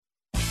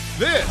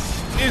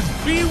This is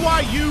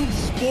BYU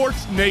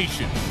Sports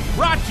Nation,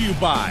 brought to you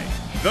by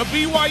The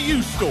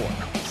BYU Store,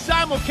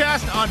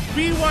 simulcast on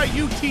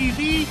BYU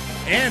TV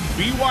and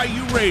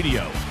BYU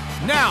Radio.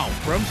 Now,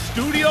 from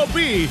Studio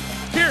B,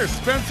 here's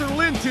Spencer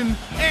Linton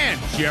and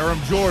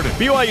Jerem Jordan.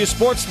 BYU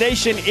Sports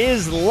Nation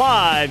is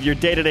live, your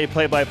day-to-day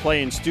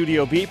play-by-play in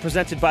Studio B,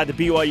 presented by the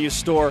BYU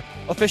Store,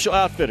 official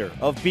outfitter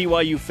of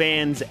BYU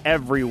fans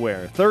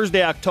everywhere.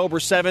 Thursday, October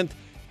 7th,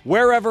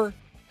 wherever,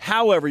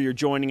 however you're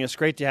joining us,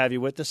 great to have you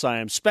with us. I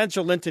am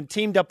Spencer Linton,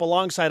 teamed up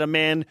alongside a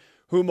man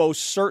who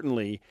most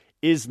certainly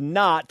is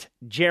not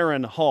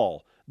Jaren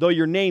Hall, though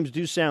your names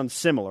do sound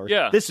similar.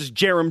 Yeah. This is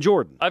Jerem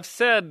Jordan. I've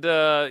said,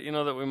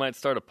 that we might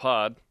start a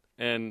pod,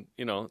 and,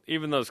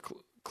 even those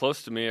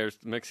close to me are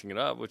mixing it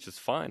up, which is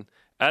fine.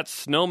 At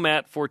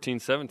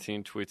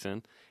Snowmat1417 tweets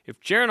in, if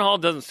Jaren Hall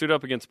doesn't suit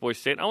up against Boise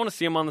State, I want to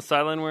see him on the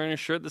sideline wearing a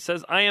shirt that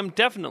says, I am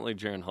definitely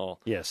Jaren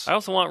Hall. Yes. I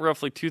also want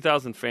roughly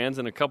 2,000 fans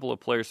and a couple of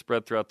players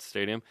spread throughout the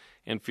stadium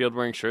and field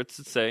wearing shirts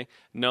that say,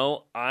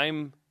 no,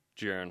 I'm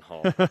Jaren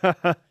Hall.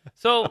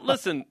 So,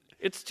 listen,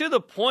 it's to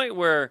the point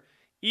where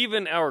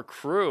even our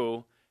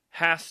crew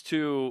has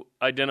to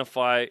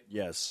identify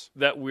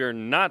that we're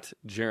not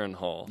Jaren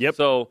Hall. Yep.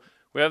 So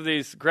we have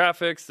these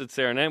graphics that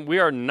say our name. We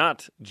are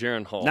not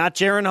Jaren Hall. Not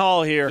Jaren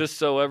Hall here. Just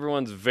so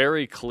everyone's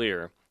very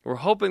clear. We're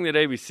hoping that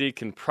ABC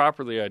can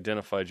properly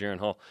identify Jaren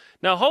Hall.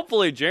 Now,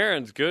 hopefully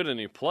Jaren's good and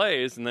he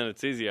plays, and then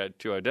it's easy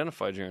to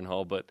identify Jaren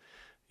Hall. But,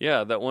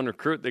 yeah, that one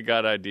recruit that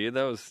got ID,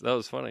 that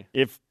was funny.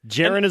 If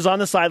Jaren is on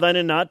the sideline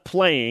and not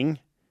playing,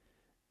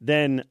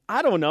 then,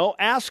 I don't know,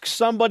 ask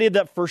somebody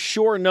that for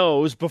sure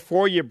knows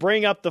before you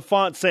bring up the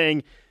font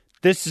saying,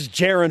 this is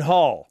Jaren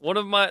Hall. One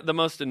of the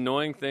most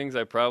annoying things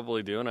I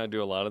probably do, and I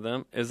do a lot of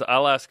them, is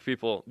I'll ask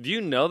people, do you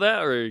know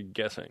that or are you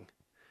guessing?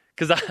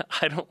 Because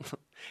I don't,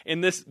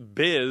 in this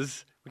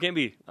biz, we can't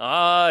be,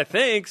 I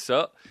think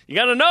so. You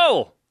got to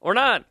know or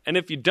not. And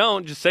if you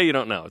don't, just say you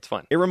don't know. It's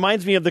fine. It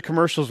reminds me of the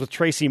commercials with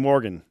Tracy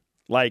Morgan.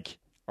 Like,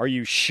 are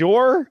you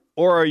sure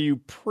or are you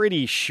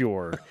pretty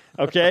sure?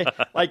 Okay?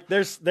 Like,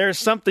 there's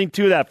something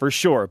to that for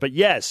sure. But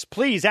yes,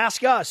 please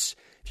ask us.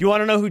 If you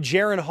want to know who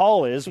Jaren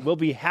Hall is, we'll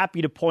be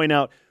happy to point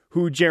out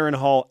who Jaren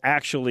Hall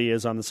actually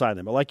is on the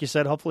sideline. But like you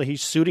said, hopefully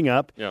he's suiting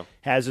up,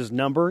 has his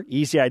number,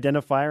 easy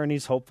identifier, and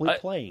he's hopefully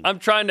playing. I'm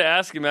trying to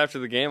ask him after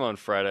the game on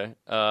Friday,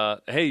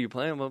 hey, you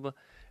playing, blah, blah.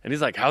 And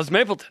he's like, how's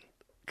Mapleton?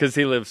 Because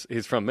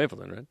he's from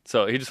Mapleton, right?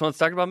 So he just wants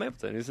to talk about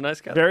Mapleton. He's a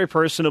nice guy. Very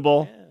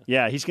personable.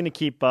 Yeah, he's going to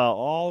keep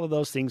all of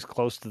those things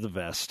close to the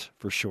vest,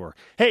 for sure.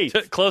 Hey.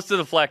 Close to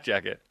the flak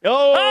jacket.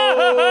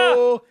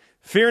 Oh!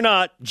 Fear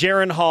not,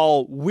 Jaren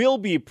Hall will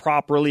be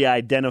properly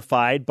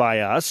identified by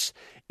us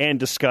and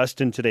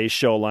discussed in today's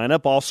show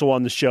lineup. Also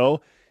on the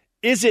show,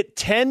 is it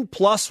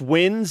 10-plus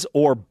wins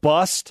or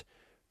bust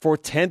for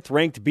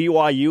 10th-ranked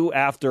BYU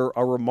after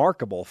a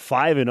remarkable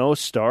 5-0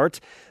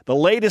 start? The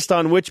latest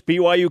on which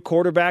BYU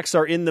quarterbacks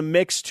are in the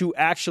mix to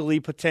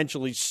actually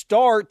potentially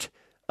start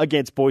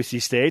against Boise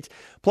State.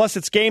 Plus,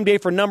 it's game day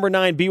for number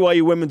 9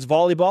 BYU women's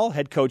volleyball.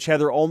 Head coach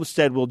Heather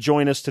Olmstead will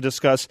join us to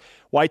discuss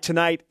why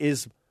tonight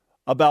is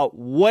about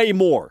way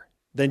more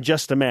than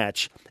just a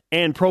match.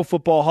 And Pro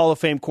Football Hall of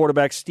Fame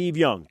quarterback Steve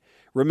Young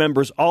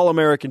remembers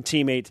All-American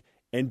teammate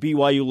and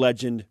BYU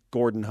legend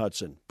Gordon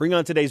Hudson. Bring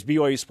on today's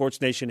BYU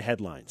Sports Nation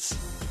headlines.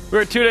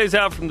 We're 2 days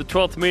out from the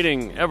 12th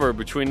meeting ever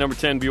between number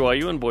 10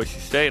 BYU and Boise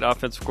State.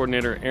 Offensive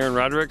coordinator Aaron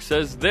Roderick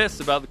says this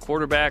about the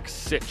quarterback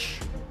sitch.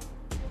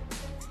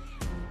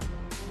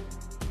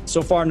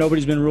 So far,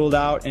 nobody's been ruled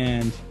out,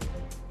 and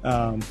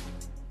I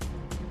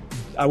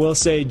will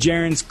say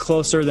Jaren's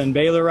closer than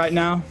Baylor right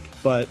now,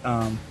 but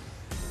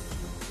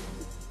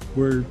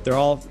they're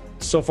all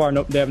so far.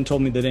 They haven't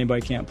told me that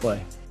anybody can't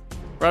play.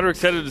 Roderick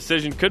said a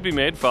decision could be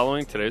made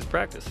following today's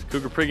practice.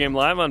 Cougar pregame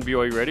live on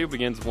BYU Radio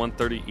begins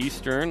 1:30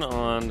 Eastern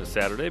on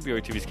Saturday.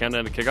 BYU TV's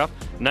countdown to kickoff,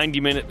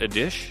 90-minute a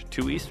dish,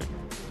 2 Eastern.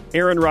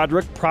 Aaron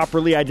Roderick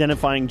properly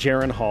identifying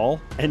Jaren Hall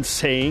and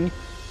saying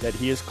that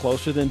he is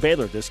closer than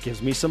Baylor. This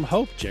gives me some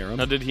hope, Jaren.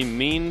 Now, did he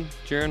mean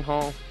Jaren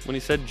Hall when he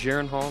said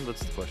Jaren Hall?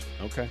 That's the question.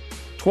 Okay.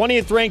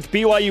 20th-ranked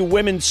BYU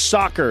women's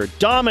soccer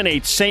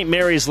dominates St.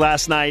 Mary's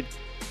last night,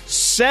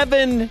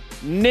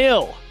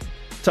 7-0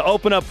 to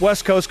open up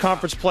West Coast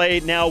Conference play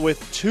now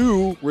with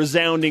 2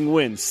 resounding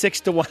wins.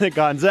 6-1 at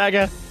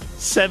Gonzaga,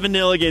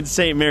 7-0 against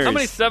St. Mary's. How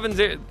many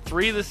 7-0?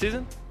 3 this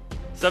season?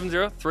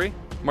 7-0? 3?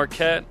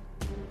 Marquette,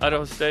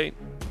 Idaho State.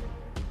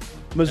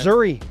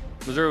 Missouri.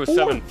 Missouri was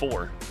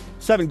 7-4.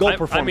 7 goal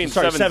performances.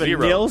 Sorry, 7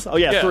 nils? Oh,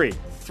 yeah, 3.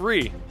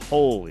 3.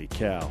 Holy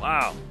cow.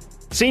 Wow.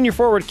 Senior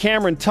forward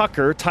Cameron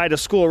Tucker tied a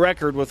school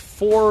record with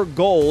 4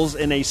 goals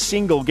in a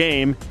single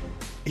game.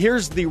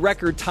 Here's the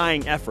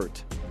record-tying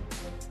effort.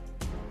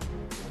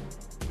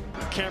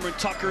 Cameron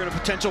Tucker in a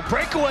potential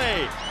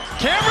breakaway.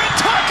 Cameron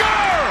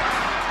Tucker!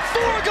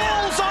 4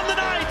 goals on the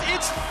night.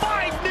 It's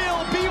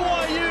 5-0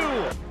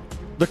 BYU.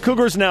 The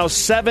Cougars now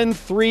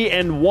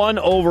 7-3-1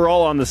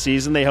 overall on the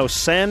season. They host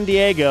San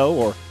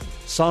Diego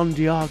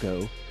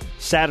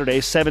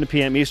Saturday, 7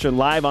 p.m. Eastern,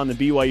 live on the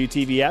BYU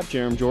TV app.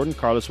 Jerem Jordan,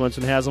 Carlos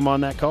Winston has them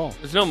on that call.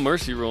 There's no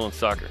mercy rule in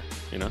soccer,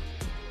 you know?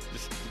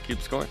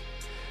 keep scoring.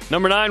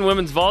 Number 9,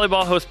 women's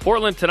volleyball hosts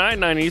Portland tonight,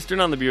 9 Eastern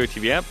on the BYU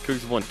TV app.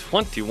 Cougars have won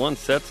 21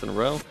 sets in a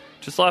row.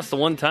 Just lost the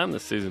one time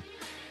this season.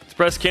 It's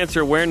Breast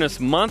Cancer Awareness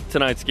Month.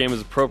 Tonight's game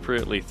is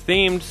appropriately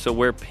themed, so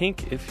wear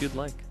pink if you'd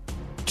like.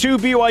 2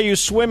 BYU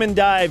swim and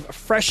dive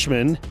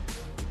freshmen,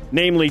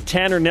 namely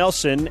Tanner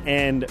Nelson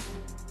and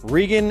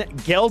Regan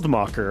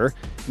Geldmacher,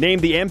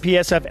 named the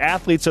MPSF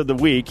Athletes of the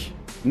Week.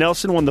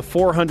 Nelson won the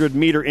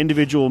 400-meter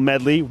individual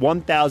medley,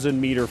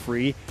 1,000-meter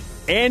free,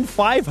 and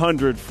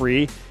 500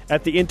 free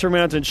at the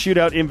Intermountain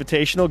Shootout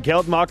Invitational.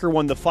 Geldmacher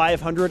won the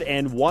 500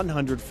 and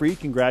 100 free.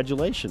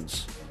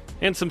 Congratulations.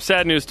 And some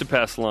sad news to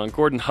pass along.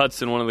 Gordon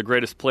Hudson, one of the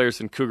greatest players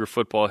in Cougar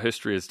football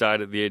history, has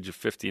died at the age of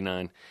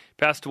 59.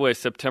 Passed away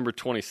September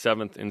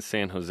 27th in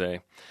San Jose.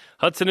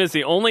 Hudson is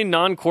the only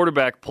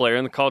non-quarterback player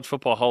in the College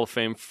Football Hall of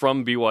Fame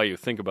from BYU.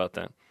 Think about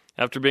that.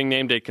 After being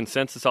named a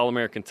consensus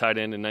All-American tight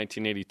end in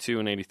 1982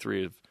 and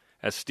 83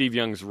 as Steve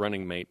Young's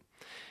running mate.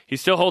 He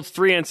still holds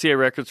 3 NCAA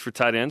records for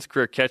tight ends,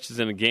 career catches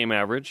in a game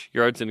average,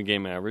 yards in a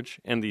game average,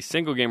 and the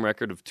single-game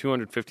record of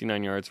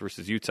 259 yards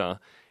versus Utah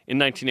in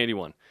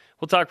 1981.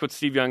 We'll talk with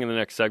Steve Young in the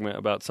next segment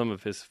about some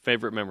of his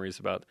favorite memories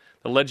about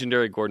the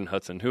legendary Gordon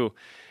Hudson, who,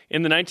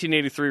 in the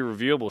 1983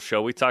 Reviewable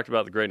show, we talked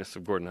about the greatness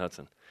of Gordon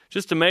Hudson.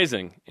 Just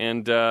amazing,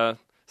 and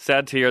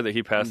sad to hear that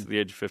he passed at the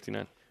age of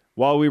 59.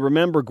 While we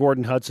remember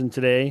Gordon Hudson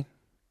today,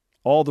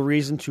 all the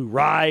reason to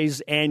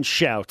rise and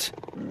shout.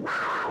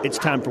 It's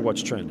time for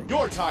What's Trending.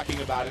 You're talking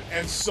about it,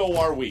 and so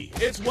are we.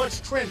 It's What's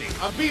Trending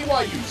on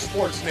BYU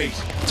Sports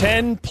Nation.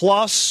 10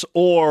 plus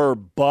or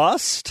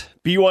bust.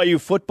 BYU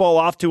football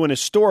off to an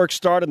historic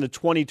start in the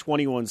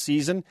 2021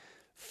 season.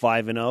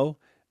 5-0,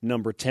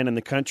 number 10 in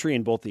the country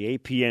in both the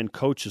APN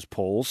coaches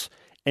polls,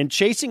 and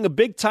chasing a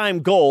big-time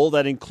goal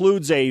that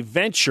includes a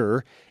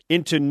venture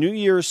into New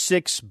Year's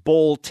Six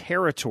Bowl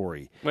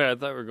territory. Wait, I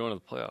thought we were going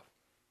to the playoff.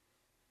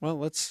 Well,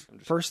 let's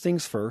first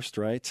things first,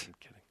 right? I'm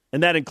kidding.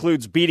 And that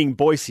includes beating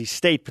Boise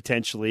State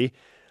potentially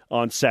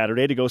on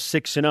Saturday to go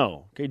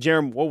 6-0. Okay,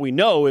 Jeremy, what we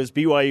know is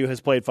BYU has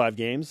played 5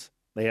 games.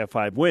 They have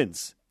 5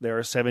 wins. There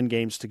are 7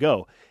 games to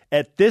go.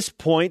 At this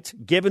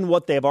point, given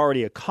what they've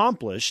already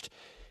accomplished,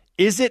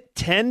 is it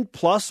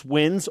 10-plus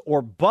wins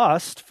or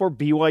bust for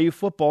BYU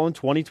football in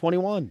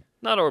 2021?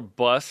 Not or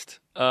bust,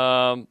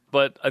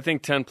 but I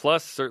think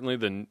 10-plus certainly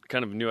the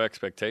kind of new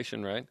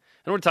expectation, right?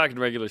 And we're talking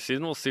regular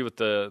season. We'll see what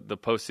the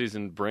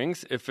postseason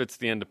brings. If it's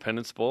the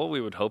Independence Bowl, we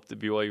would hope that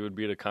BYU would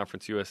beat a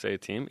Conference USA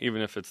team,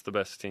 even if it's the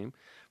best team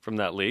from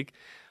that league.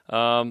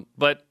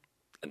 But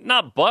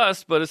not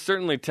bust, but it's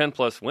certainly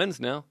 10-plus wins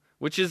now,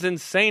 which is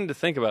insane to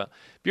think about.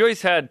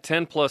 BYU's had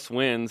 10-plus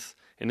wins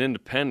in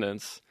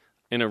Independence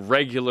in a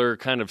regular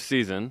kind of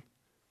season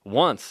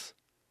once.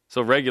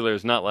 So regular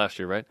is not last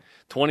year, right?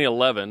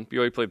 2011,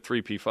 BYU played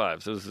 3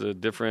 P5s. It was a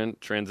different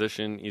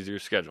transition, easier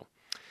schedule.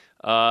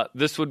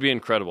 This would be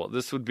incredible.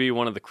 This would be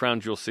one of the crown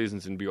jewel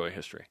seasons in BYU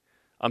history.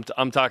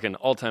 I'm talking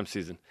all-time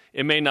season.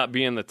 It may not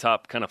be in the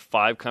top kind of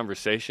 5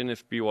 conversation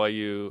if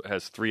BYU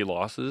has 3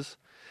 losses,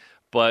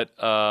 but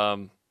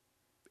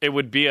it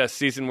would be a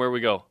season where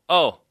we go,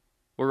 oh,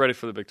 we're ready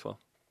for the Big 12.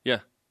 Yeah,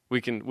 we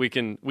can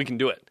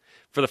do it.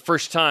 For the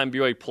first time,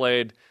 BYU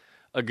played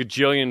a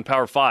gajillion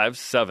Power 5s,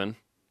 7,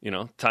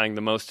 tying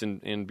the most in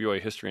BYU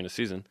history in a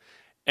season,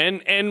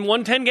 and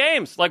won 10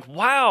 games. Like,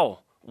 wow,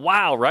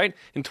 right?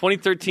 In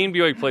 2013,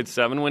 BYU played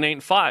 7, went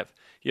 8-5.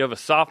 You have a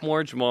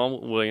sophomore,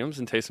 Jamal Williams,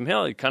 and Taysom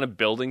Hill. You're kind of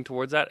building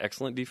towards that.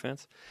 Excellent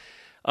defense.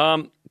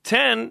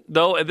 10,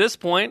 though, at this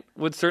point,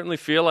 would certainly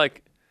feel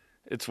like,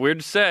 it's weird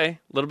to say,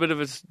 a little bit of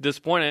it's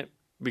disappointing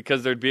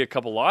because there'd be a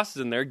couple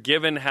losses in there,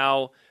 given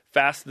how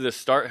fast this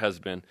start has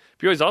been.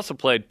 BYU's also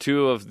played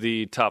 2 of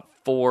the top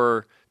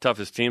 4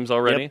 toughest teams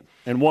already. Yep,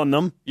 and won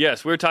them.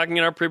 Yes, we were talking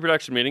in our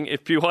pre-production meeting.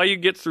 If BYU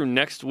gets through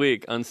next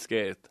week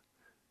unscathed,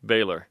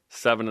 Baylor,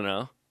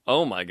 7-0,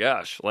 oh my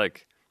gosh,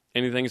 like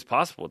anything is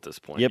possible at this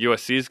point. Yep.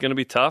 USC is going to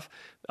be tough.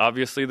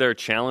 Obviously, there are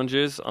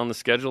challenges on the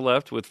schedule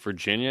left with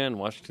Virginia and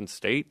Washington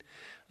State.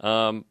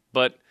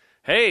 But,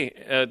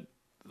 hey,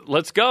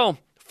 let's go.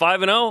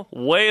 5-0,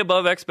 way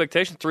above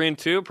expectation.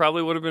 3-2,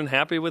 probably would have been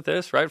happy with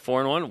this, right?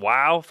 4-1,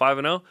 wow,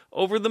 5-0,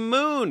 over the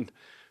moon.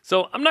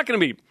 So I'm not going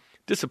to be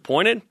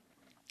disappointed.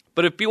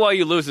 But if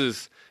BYU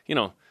loses,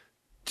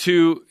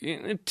 2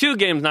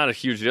 games, not a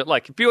huge deal.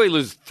 Like, if BYU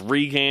loses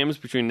 3 games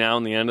between now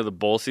and the end of the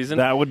bowl season,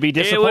 that would be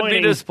disappointing. It would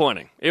be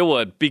disappointing. It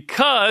would,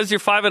 because you're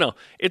 5-0.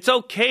 It's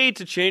okay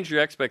to change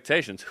your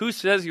expectations. Who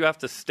says you have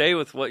to stay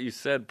with what you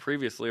said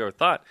previously or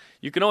thought?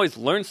 You can always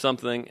learn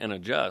something and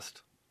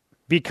adjust.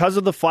 Because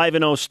of the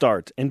 5-0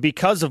 start and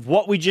because of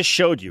what we just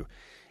showed you,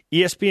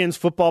 ESPN's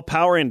Football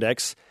Power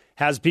Index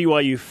has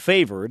BYU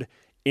favored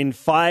in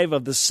 5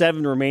 of the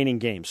 7 remaining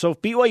games. So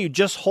if BYU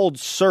just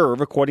holds serve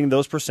according to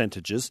those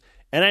percentages,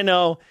 and I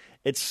know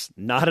it's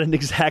not an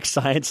exact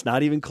science,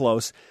 not even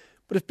close,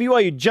 but if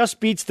BYU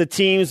just beats the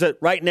teams that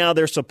right now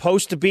they're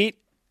supposed to beat,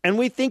 and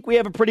we think we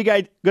have a pretty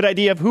good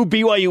idea of who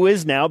BYU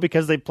is now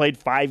because they've played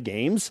 5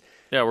 games.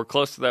 Yeah, we're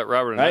close to that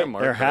Robert and right? I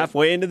mark. They're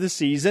halfway into the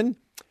season,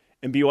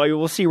 and BYU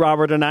will see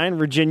Robert and I in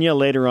Virginia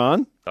later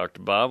on.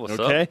 Dr. Bob, what's up?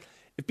 Okay.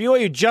 If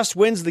BYU just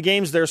wins the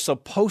games they're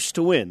supposed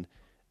to win,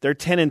 they're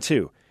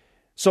 10-2.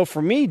 So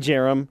for me,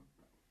 Jerem,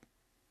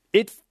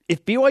 if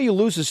BYU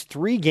loses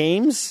 3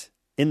 games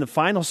in the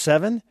final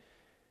 7,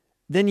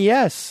 then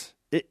yes,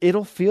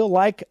 it'll feel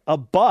like a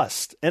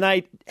bust. And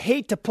I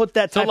hate to put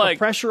that type of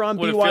pressure on BYU.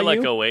 Would it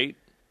feel like 08?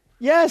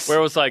 Yes. Where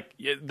it was like,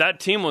 that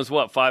team was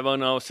what, 5-0,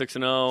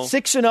 6-0?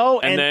 6-0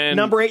 and then,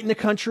 number 8 in the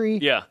country.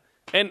 Yeah.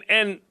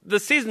 And the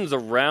seasons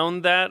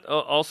around that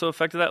also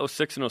affected that.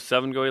 06 and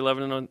 07 go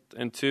 11-2.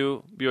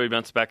 BYU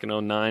bounced back in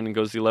 09 and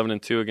goes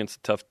 11-2 against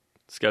a tough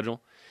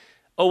schedule.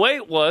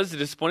 08 was a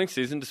disappointing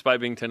season despite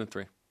being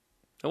 10-3.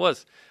 It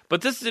was.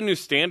 But this is a new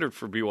standard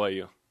for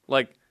BYU.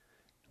 Like,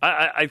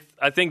 I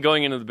think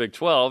going into the Big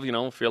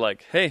 12, feel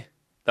like, hey,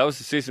 that was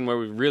the season where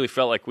we really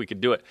felt like we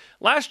could do it.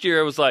 Last year,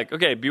 it was like,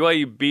 okay,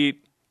 BYU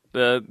beat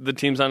the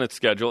teams on its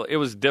schedule. It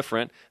was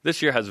different.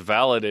 This year has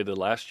validated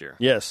last year.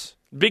 Yes.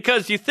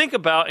 Because you think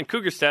about, and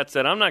Cougar Stats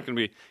said, I'm not going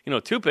to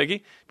be, too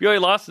picky.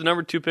 BYU lost the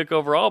number 2 pick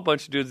overall, a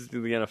bunch of dudes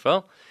to the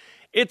NFL.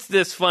 It's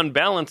this fun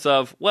balance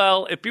of,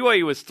 well, if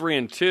BYU was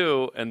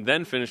 3-2 and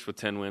then finished with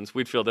 10 wins,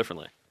 we'd feel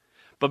differently.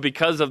 But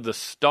because of the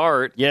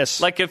start, yes,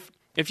 like if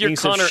you're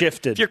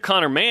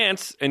Connor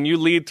Mance and you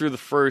lead through the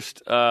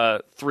first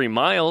 3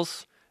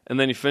 miles and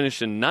then you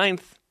finish in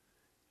 9th,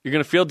 you're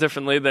going to feel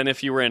differently than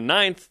if you were in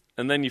 9th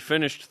and then you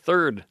finished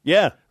 3rd.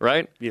 Yeah.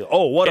 Right?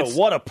 Oh,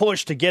 what a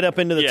push to get up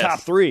into the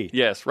top 3.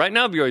 Yes. Right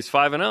now, BYU's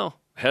 5-0,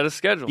 ahead of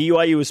schedule.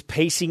 BYU is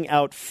pacing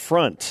out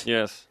front.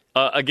 Yes.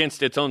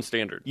 Against its own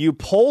standard. You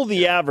poll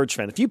the average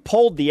fan. If you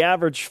polled the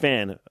average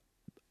fan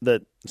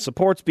that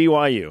supports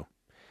BYU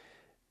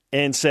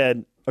and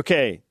said,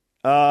 okay,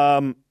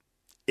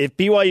 if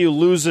BYU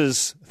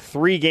loses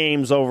 3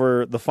 games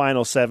over the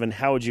final 7,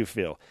 how would you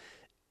feel?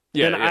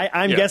 Then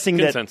I'm guessing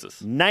consensus.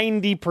 That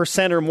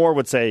 90% or more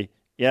would say,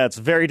 yeah, it's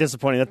very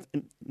disappointing.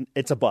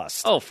 It's a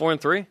bust. Oh,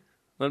 4-3?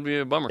 That'd be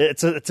a bummer.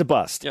 It's a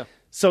bust. Yeah.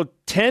 So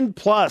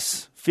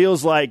 10+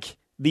 feels like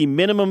the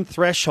minimum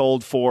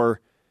threshold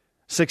for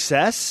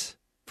success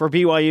for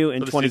BYU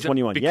in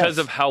 2021. Because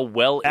of how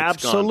well it's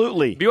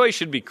absolutely gone. BYU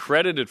should be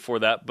credited for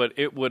that, but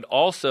it would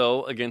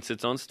also, against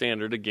its own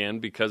standard, again,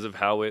 because of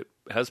how it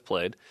has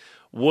played,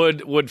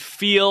 would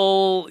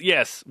feel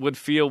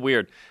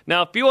weird.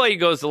 Now, if BYU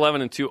goes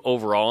 11-2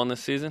 overall in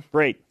this season,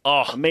 great.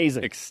 Oh,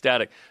 amazing.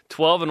 Ecstatic.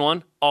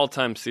 12-1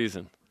 all-time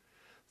season.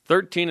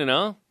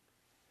 13-0.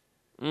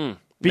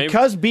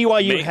 Because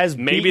BYU has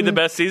maybe the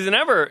best season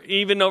ever,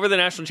 even over the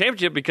national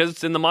championship, because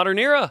it's in the modern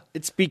era.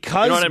 It's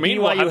because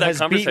BYU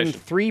has beaten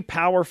 3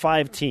 Power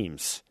 5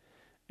 teams.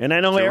 And I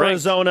know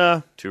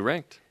Arizona 2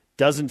 ranked.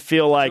 Doesn't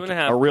feel like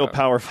a real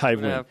Power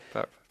 5 win.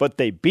 But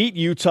they beat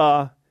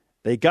Utah.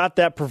 They got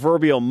that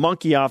proverbial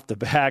monkey off the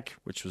back,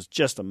 which was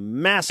just a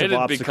massive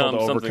obstacle to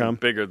overcome. Something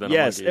bigger than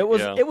yes, a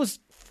monkey. It was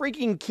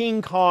freaking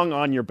King Kong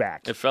on your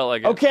back. It felt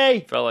like it.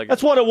 Okay,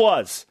 that's what it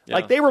was. Yeah.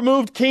 Like they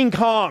removed King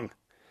Kong.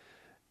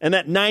 And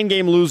that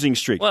 9-game losing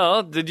streak.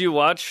 Well, did you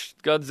watch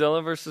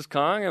Godzilla vs.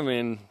 Kong? I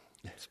mean,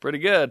 it's pretty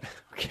good.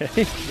 Okay.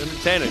 It's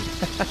entertaining.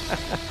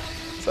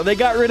 So they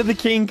got rid of the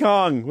King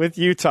Kong with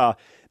Utah.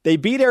 They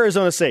beat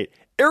Arizona State.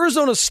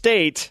 Arizona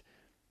State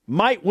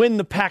might win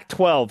the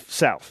Pac-12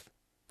 South.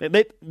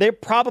 They're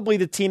probably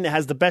the team that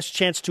has the best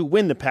chance to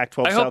win the Pac-12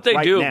 South right now. I hope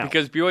they do,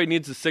 because BYU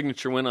needs a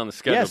signature win on the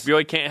schedule. Yes.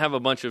 BYU can't have a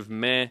bunch of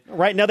meh.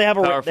 Right now they have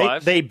Power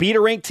 5s. They beat a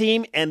ranked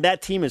team, and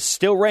that team is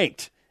still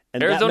ranked.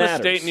 And Arizona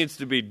State needs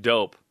to be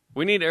dope.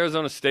 We need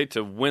Arizona State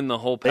to win the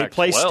whole Pac-12. They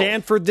play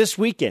Stanford this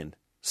weekend,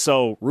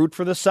 so root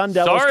for the Sun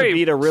Devils to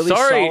beat a really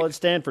solid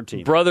Stanford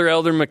team. Brother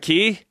Elder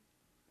McKee,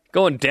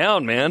 going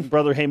down, man.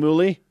 Brother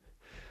Heimuli.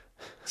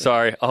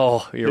 Sorry.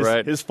 Oh, you're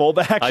right. His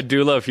fullback. I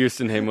do love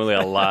Houston Heimuli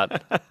a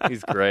lot.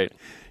 He's great.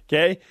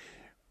 Okay,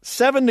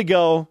 7 to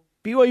go.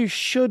 BYU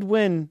should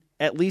win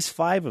at least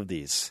 5 of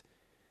these.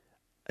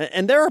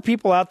 And there are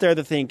people out there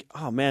that think,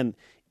 oh, man,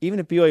 even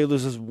if BYU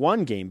loses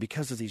 1 game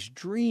because of these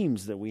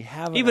dreams that we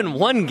have. Even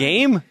 1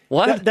 game?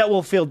 What? That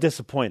will feel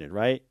disappointed,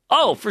 right?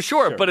 Oh, for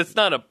sure. But it's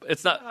not.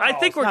 I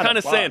think we're kind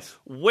of saying,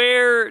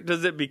 where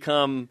does it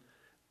become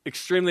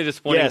extremely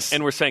disappointing? Yes.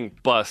 And we're saying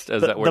bust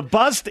as that word. The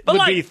bust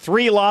would be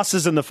 3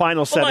 losses in the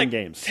final 7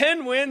 games.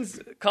 10 wins,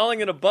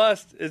 calling it a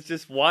bust is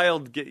just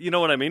wild. You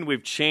know what I mean?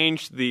 We've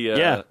changed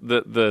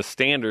the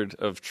standard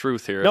of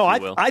truth here. No,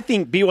 if you will. I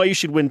think BYU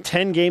should win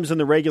 10 games in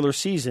the regular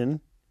season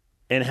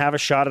and have a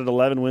shot at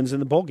 11 wins in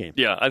the bowl game.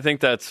 Yeah, I think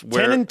that's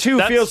where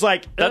 10-2 feels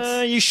like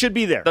you should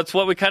be there. That's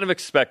what we kind of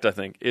expect. I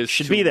think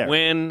should be there.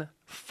 Win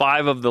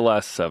 5 of the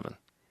last 7.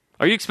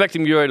 Are you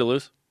expecting BYU to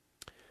lose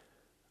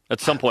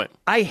at some point?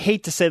 I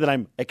hate to say that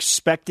I'm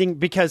expecting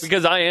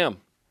because I am.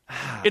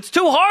 It's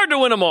too hard to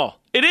win them all.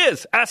 It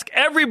is. Ask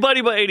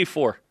everybody but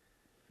 84.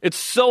 It's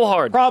so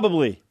hard.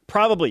 Probably.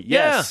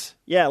 Yes.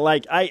 Yeah.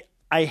 Like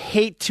I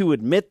hate to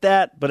admit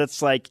that, but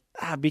it's like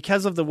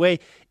because of the way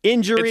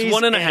injuries, it's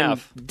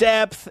 1.5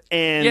 depth,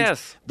 and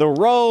the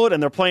road,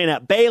 and they're playing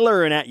at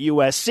Baylor and at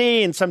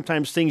USC, and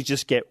sometimes things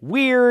just get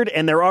weird,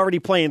 and they're already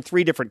playing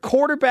 3 different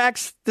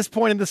quarterbacks at this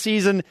point in the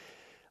season.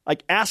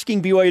 Like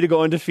asking BYU to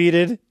go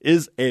undefeated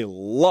is a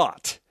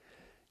lot.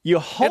 You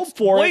hope It's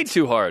for way it.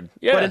 too hard.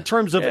 Yeah. But in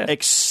terms of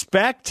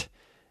expect,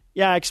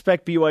 I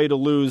expect BYU to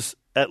lose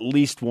at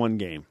least one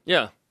game.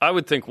 Yeah, I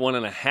would think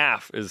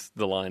 1.5 is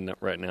the line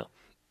right now.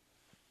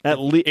 At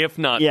least, if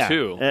not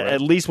two. Right?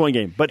 At least one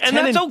game. But and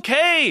that's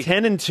okay.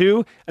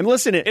 10-2. And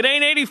listen, it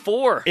ain't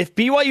 84. If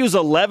BYU's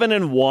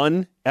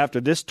 11-1 after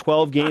this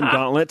 12-game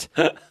gauntlet,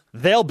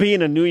 they'll be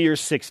in a New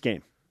Year's 6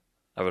 game.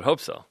 I would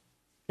hope so.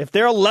 If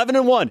they're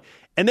 11-1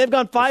 and they've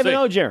gone 5-0,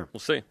 Jarom. We'll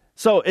see.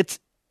 So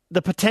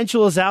the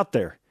potential is out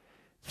there.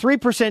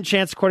 3%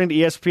 chance, according to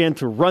ESPN,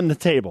 to run the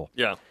table.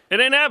 Yeah, it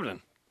ain't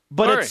happening.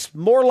 But it's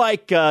more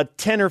like a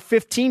 10 or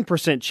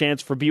 15%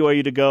 chance for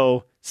BYU to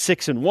go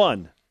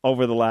 6-1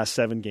 over the last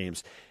 7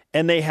 games.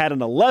 And they had an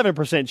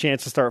 11%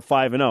 chance to start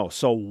 5-0.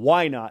 So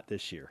why not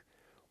this year?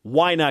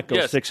 Why not go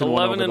 6-1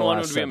 over the 11-1 last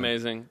would 7? be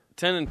amazing.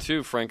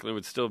 10-2, frankly,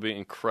 would still be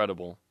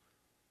incredible.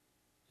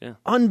 Yeah.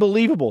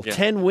 Unbelievable. Yeah.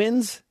 10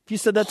 wins. If you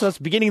said that to us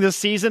beginning of the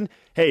season,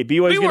 hey,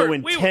 BYU's going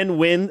to win 10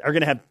 wins, are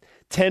going to have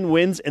 10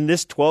 wins in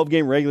this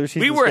 12-game regular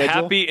season We were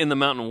schedule. happy in the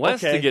Mountain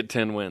West to get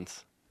 10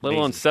 wins, let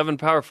alone 7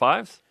 Power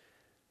 5s.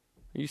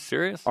 Are you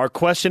serious? Our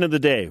question of the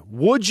day,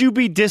 would you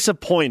be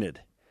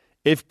disappointed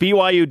if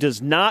BYU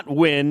does not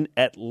win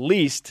at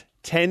least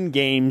 10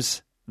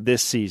 games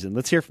this season?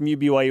 Let's hear from you,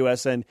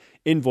 BYUSN,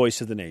 in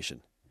Voice of the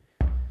Nation.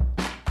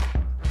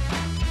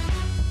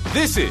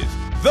 This is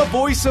the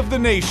Voice of the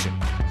Nation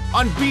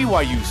on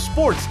BYU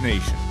Sports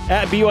Nation.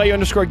 At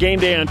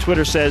BYU_GameDay on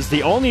Twitter says,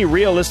 the only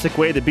realistic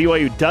way that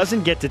BYU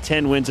doesn't get to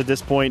 10 wins at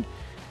this point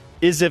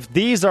is if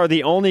these are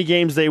the only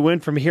games they win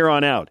from here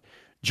on out.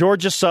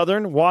 Georgia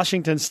Southern,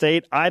 Washington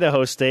State,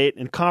 Idaho State,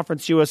 and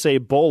Conference USA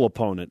Bowl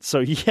opponents. So,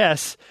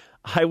 yes,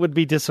 I would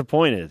be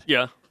disappointed.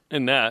 Yeah,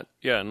 in that.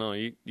 Yeah, no,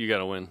 you got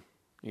to win.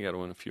 You got to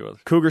win a few others.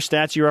 Cougar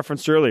stats you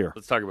referenced earlier.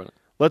 Let's talk about it.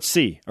 Let's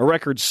see. A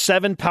record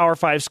 7 Power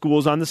 5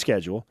 schools on the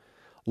schedule.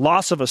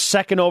 Loss of a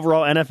second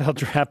overall NFL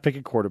draft pick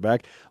at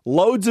quarterback.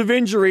 Loads of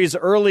injuries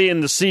early in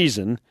the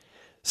season.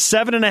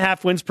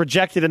 7.5 wins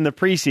projected in the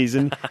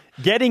preseason.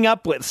 Getting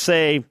up with,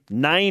 say,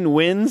 9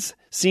 wins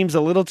seems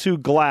a little too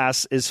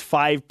glass is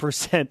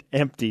 5%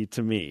 empty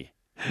to me.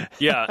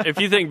 Yeah, if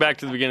you think back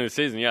to the beginning of the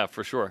season, yeah,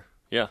 for sure.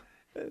 Yeah.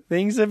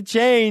 Things have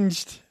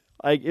changed.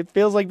 It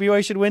feels like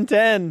BYU should win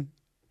 10.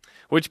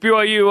 Which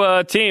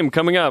BYU team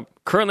coming up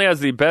currently has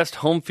the best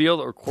home field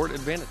or court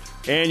advantage?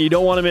 And you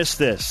don't want to miss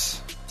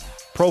this.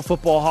 Pro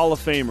Football Hall of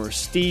Famer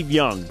Steve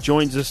Young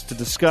joins us to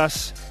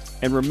discuss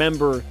and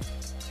remember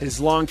his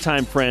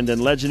longtime friend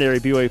and legendary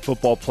BYU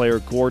football player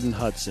Gordon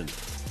Hudson.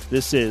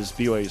 This is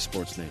BYU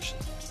Sports Nation.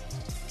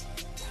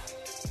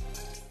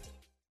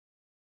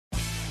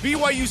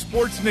 BYU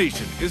Sports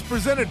Nation is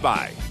presented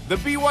by The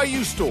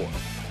BYU Store,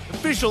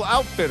 official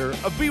outfitter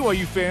of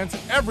BYU fans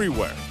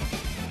everywhere.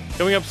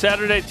 Coming up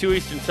Saturday, 2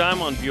 Eastern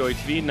Time on BYU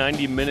TV,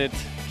 90-minute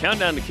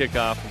countdown to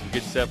kickoff as we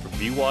get set for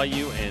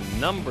BYU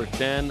and number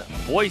 10,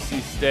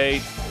 Boise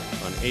State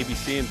on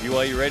ABC and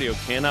BYU Radio.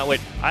 Cannot wait.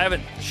 I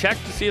haven't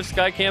checked to see if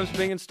Skycam's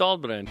being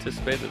installed, but I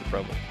anticipate that it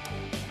probably.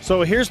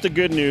 So here's the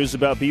good news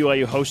about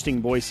BYU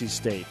hosting Boise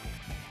State.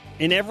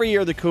 In every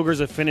year, the Cougars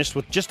have finished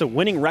with just a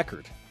winning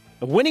record.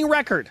 A winning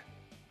record.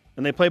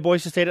 And they play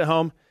Boise State at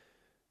home.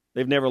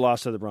 They've never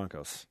lost to the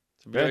Broncos.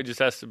 So BYU just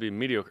has to be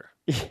mediocre.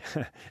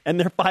 And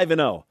they're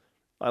 5-0.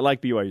 I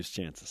like BYU's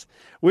chances.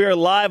 We are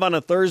live on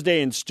a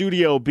Thursday in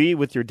Studio B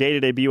with your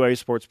day-to-day BYU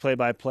Sports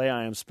play-by-play.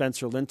 I am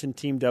Spencer Linton,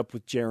 teamed up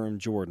with Jarom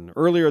Jordan.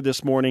 Earlier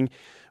this morning,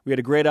 we had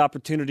a great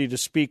opportunity to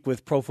speak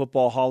with Pro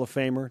Football Hall of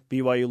Famer,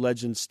 BYU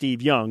legend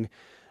Steve Young,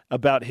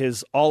 about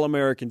his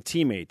All-American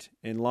teammate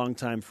and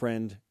longtime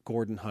friend,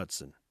 Gordon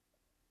Hudson.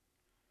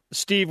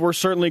 Steve, we're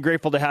certainly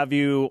grateful to have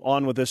you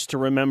on with us to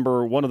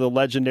remember one of the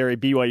legendary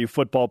BYU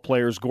football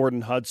players,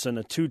 Gordon Hudson,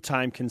 a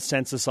 2-time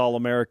consensus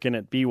All-American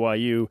at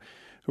BYU,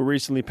 who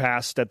recently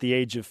passed at the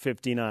age of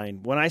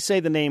 59. When I say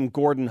the name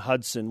Gordon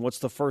Hudson, what's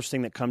the first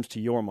thing that comes to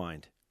your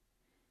mind?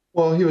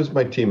 Well, he was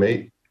my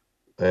teammate,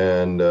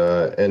 and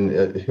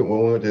when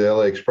we went to the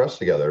LA Express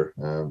together,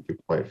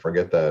 people might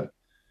forget that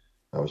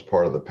I was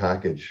part of the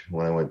package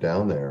when I went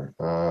down there.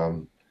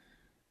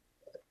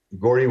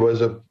 Gordy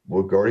was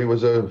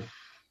a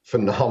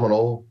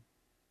phenomenal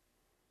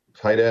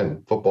tight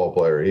end football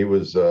player. He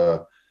was,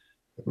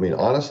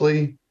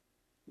 honestly,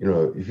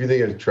 if you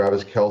think of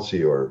Travis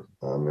Kelce or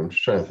I'm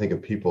just trying to think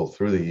of people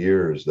through the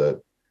years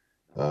that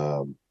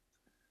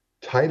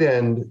tight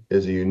end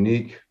is a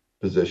unique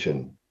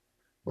position.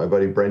 My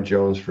buddy Brent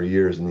Jones for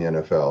years in the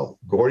NFL.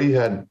 Gordy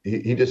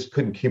he just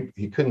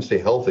couldn't stay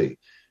healthy.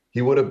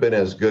 He would have been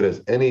as good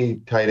as any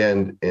tight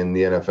end in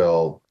the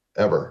NFL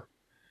ever.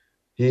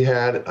 He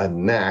had a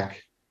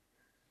knack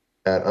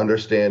at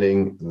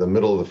understanding the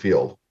middle of the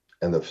field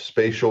and the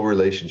spatial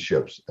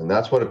relationships. And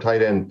that's what a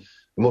tight end,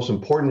 the most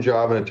important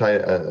job in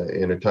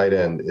a tight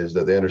end is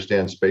that they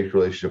understand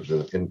spatial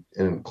relationships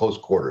in close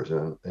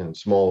quarters and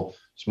small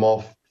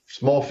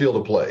field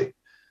of play.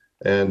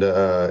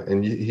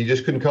 And he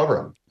just couldn't cover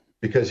him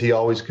because he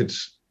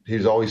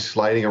was always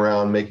sliding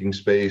around, making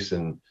space,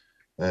 and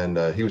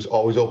he was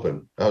always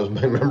open. That was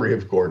my memory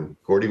of Gordon.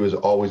 Gordy was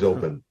always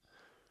open.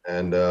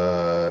 and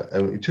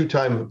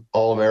two-time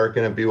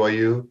All-American at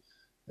BYU.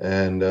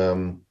 And,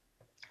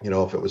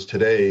 if it was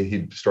today,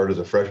 he'd start as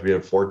a freshman. He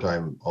had a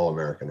four-time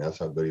All-American. That's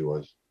how good he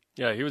was.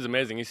 Yeah, he was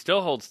amazing. He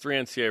still holds 3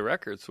 NCAA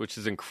records, which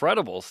is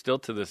incredible still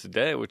to this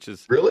day, which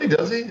is... Really?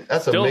 Does he?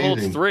 That's still amazing.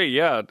 Holds 3,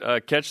 yeah.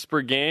 Catches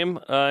per game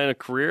in a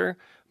career.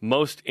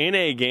 Most in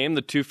a game,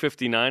 the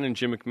 259 in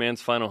Jim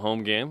McMahon's final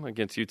home game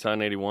against Utah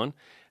in 81.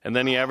 And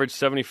then he averaged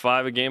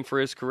 75 a game for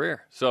his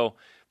career. So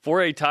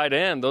for a tight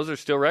end, those are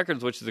still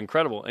records, which is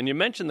incredible. And you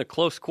mentioned the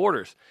close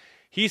quarters.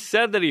 He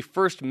said that he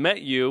first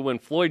met you when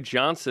Floyd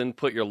Johnson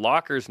put your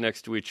lockers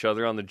next to each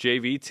other on the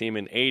JV team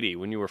in 80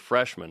 when you were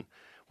freshmen.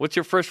 What's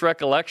your first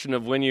recollection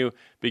of when you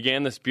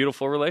began this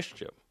beautiful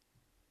relationship?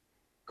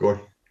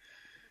 Gordy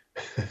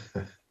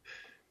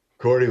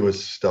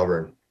was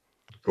stubborn.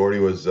 Gordy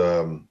was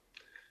a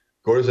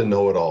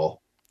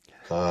know-it-all.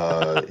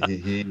 Gordy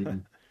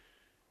didn't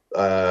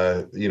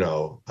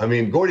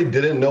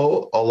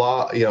know a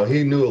lot.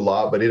 He knew a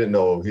lot, but he didn't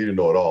know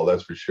it all.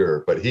 That's for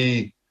sure. But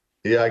he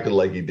acted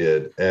like he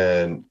did.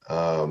 And,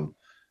 it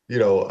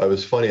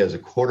was funny as a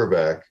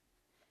quarterback.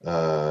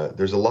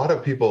 There's a lot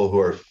of people who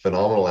are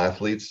phenomenal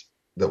athletes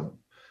that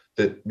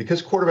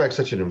because quarterback's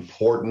such an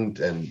important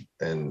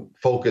and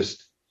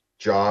focused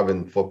job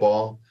in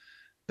football,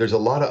 there's a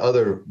lot of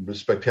other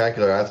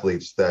spectacular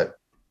athletes that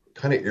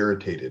kind of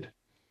irritated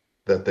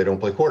that they don't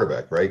play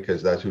quarterback, right?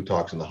 Because that's who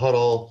talks in the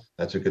huddle.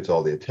 That's who gets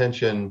all the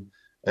attention.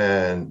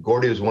 And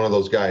Gordy was one of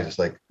those guys. It's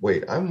like,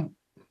 wait, I'm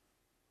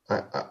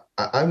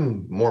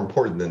more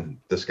important than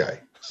this guy.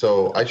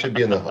 So I should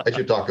talk in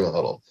the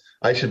huddle.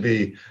 I should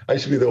be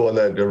the one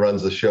that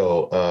runs the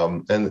show.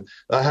 And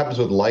that happens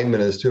with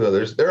linemen as too.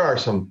 There are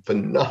some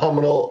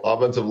phenomenal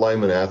offensive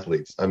lineman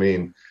athletes. I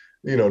mean,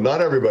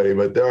 not everybody,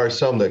 but there are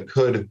some that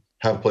could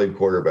have played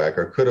quarterback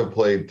or could have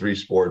played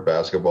 3-sport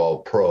basketball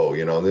pro.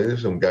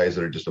 There's some guys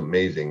that are just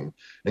amazing.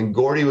 And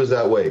Gordy was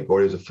that way.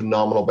 Gordy was a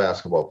phenomenal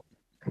basketball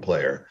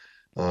player.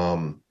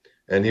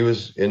 And he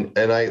was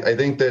I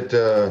think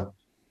that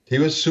he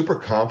was super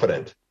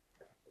confident.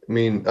 I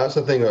mean, that's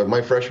the thing.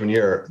 My freshman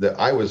year, that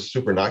I was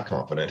super not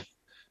confident.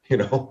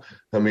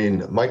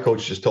 My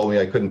coach just told me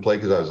I couldn't play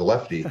because I was a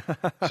lefty.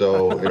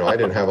 So I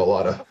didn't have a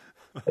lot of.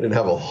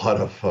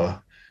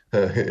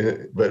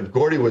 But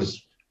Gordy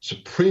was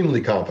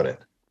supremely confident.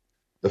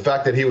 The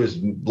fact that he was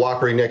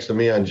blockering next to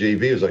me on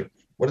JV was like,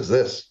 what is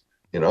this?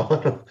 I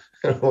don't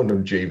want no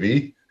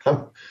JV.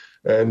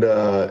 And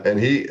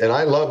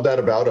I loved that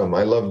about him.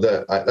 I loved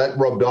that. That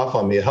rubbed off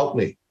on me. It helped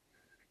me.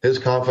 His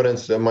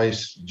confidence in my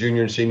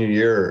junior and senior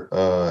year,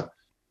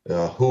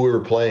 who we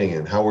were playing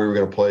and how we were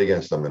going to play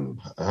against them and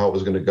how it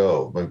was going to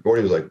go. But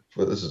Gordy was like,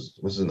 well, this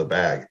is in the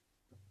bag.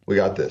 We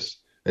got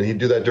this. And he'd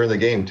do that during the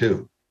game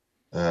too.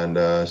 And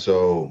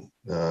so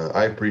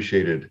I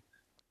appreciated,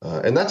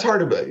 and that's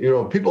hard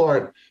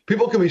to,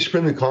 people can be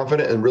supremely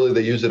confident and really they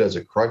use it as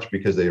a crutch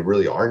because they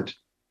really aren't.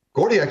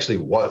 Gordy actually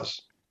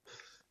was.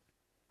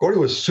 Gordy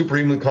was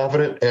supremely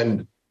confident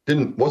and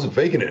wasn't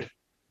faking it.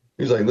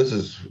 He was like, this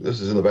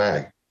is in the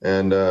bag.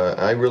 And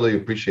I really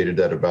appreciated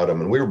that about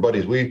him. And we were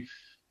buddies.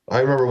 I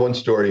remember one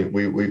story.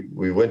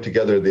 We went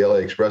together at the LA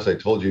Express. I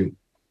told you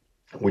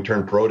we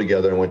turned pro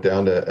together and went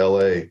down to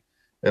LA.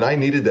 And I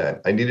needed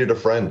that. I needed a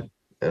friend,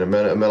 and it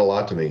meant a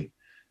lot to me.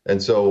 And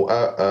so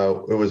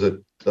it was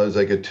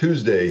like a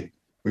Tuesday.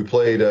 We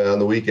played on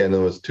the weekend.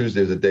 And it was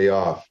Tuesday as a day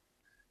off.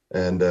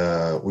 And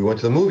we went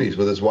to the movies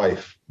with his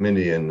wife,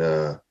 Mindy,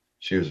 and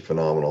she was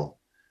phenomenal.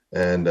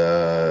 And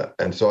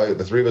so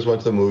the three of us went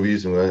to the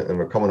movies, and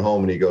we're coming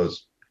home, and he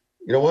goes,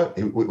 you know what?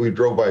 We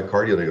drove by a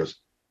car dealer. He goes,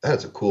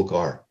 that's a cool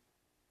car.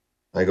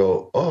 I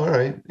go, oh, all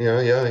right.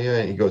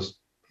 Yeah.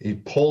 He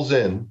pulls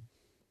in,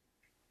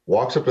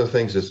 walks up to the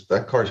thing, says,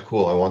 that car's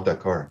cool. I want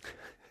that car.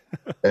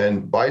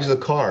 And buys the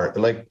car.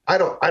 And like, I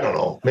don't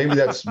know. Maybe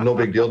that's no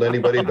big deal to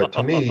anybody, but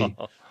to me,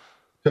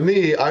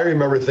 I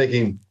remember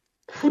thinking,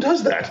 who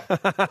does that?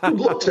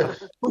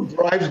 Who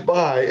drives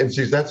by and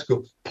sees that's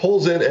cool,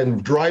 pulls in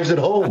and drives it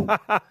home?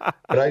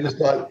 And I just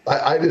thought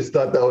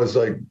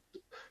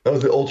that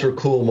was the ultra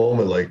cool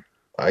moment. Like,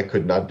 I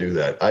could not do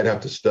that. I'd have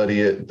to study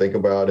it and think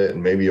about it,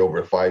 and maybe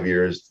over 5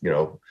 years,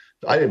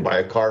 I didn't buy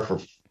a car for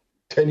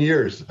 10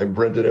 years. I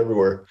rented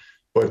everywhere.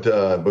 But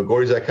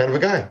Gordy's that kind of a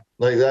guy.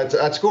 Like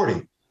that's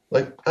Gordy.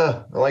 Like,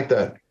 I like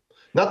that.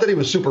 Not that he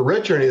was super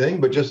rich or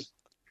anything, but just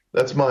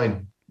that's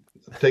mine.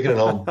 Taking it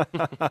home.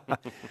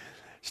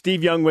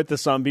 Steve Young with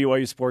us on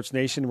BYU Sports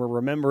Nation. We're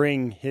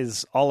remembering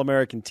his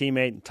All-American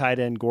teammate and tight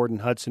end Gordon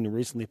Hudson, who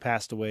recently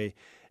passed away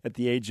at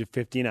the age of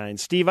 59.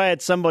 Steve, I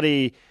had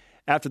somebody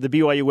after the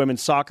BYU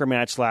women's soccer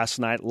match last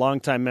night,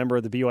 longtime member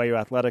of the BYU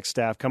athletic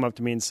staff, come up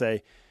to me and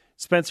say,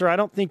 Spencer, I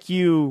don't think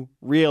you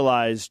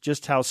realize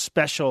just how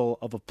special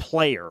of a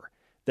player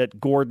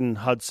that Gordon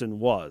Hudson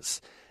was.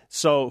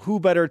 So who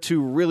better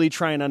to really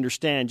try and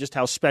understand just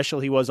how special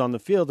he was on the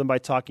field than by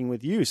talking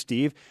with you,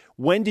 Steve?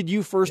 When did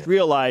you first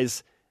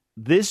realize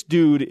this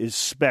dude is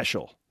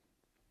special?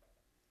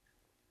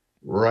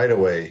 Right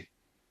away.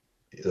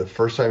 The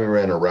first time he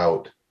ran a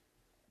route,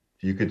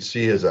 you could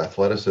see his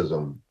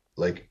athleticism.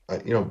 Like,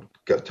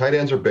 tight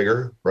ends are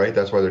bigger, right?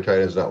 That's why they're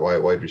tight ends, not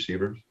wide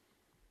receivers.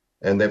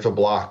 And they have to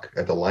block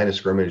at the line of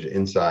scrimmage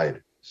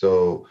inside.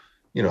 So,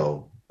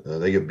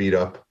 they get beat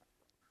up.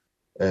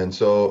 And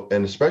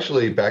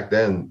especially back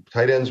then,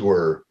 tight ends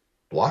were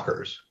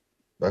blockers.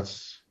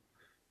 That's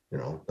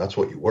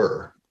what you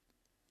were.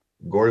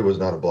 Gordy was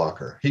not a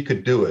blocker. He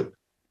could do it,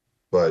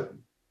 but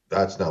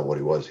that's not what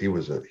he was. He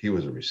was a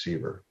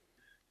receiver,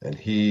 and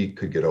he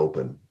could get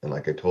open. And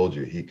like I told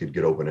you, he could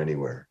get open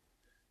anywhere,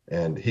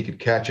 and he could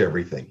catch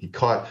everything.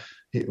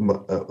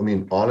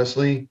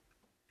 Honestly,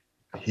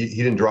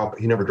 he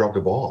never dropped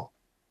a ball,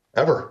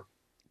 ever.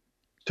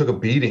 Took a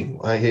beating.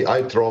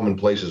 I'd throw him in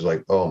places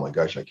like, oh my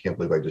gosh, I can't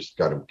believe I just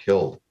got him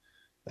killed.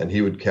 And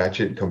he would catch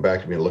it and come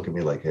back to me and look at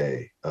me like,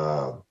 hey,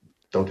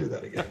 don't do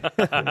that again.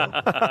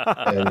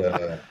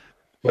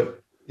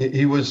 But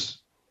he was,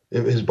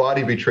 his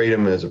body betrayed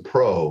him as a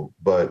pro,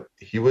 but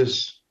he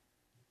was,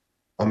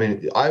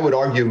 I would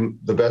argue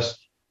the best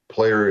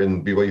player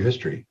in BYU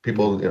history.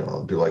 People,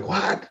 be like,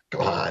 what?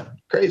 Come on,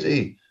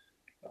 crazy.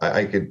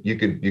 You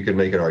could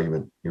make an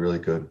argument. You really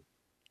could.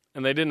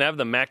 And they didn't have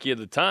the Mackey at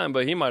the time,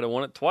 but he might have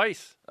won it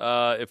twice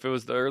if it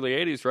was the early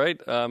 '80s, right?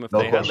 If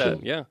they had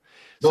that, yeah.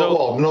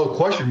 No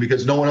question,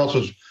 because no one else.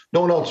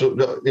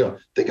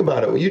 Think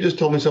about it. You just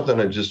told me something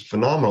that's just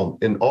phenomenal.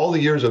 In all the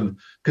years who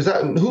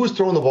was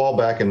throwing the ball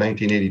back in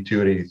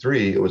 1982 and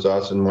 '83? It was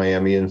us in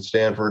Miami and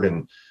Stanford,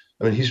 and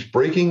he's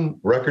breaking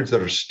records that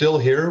are still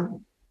here.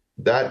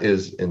 That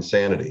is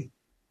insanity.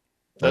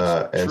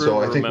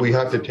 So I think we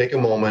have to take a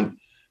moment.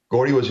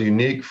 Gordy was a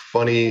unique,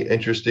 funny,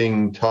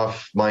 interesting,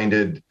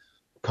 tough-minded,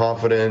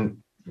 confident,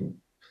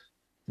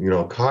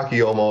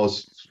 cocky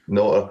almost.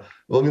 No,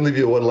 let me leave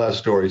you one last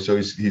story. So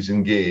he's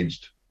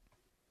engaged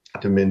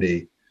to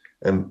Mindy,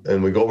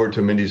 and we go over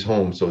to Mindy's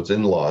home. So it's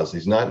in-laws.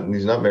 He's not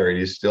married.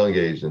 He's still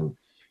engaged. And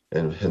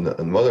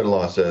the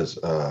mother-in-law says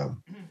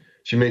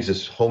she makes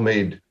this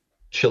homemade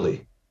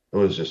chili. It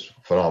was just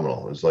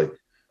phenomenal. It was like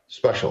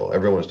special.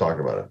 Everyone was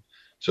talking about it.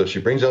 So she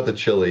brings out the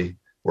chili.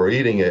 We're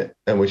eating it,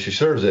 and when she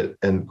serves it,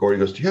 and Gordy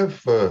goes, "Do you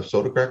have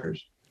soda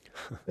crackers?"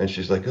 And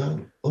she's like, "Let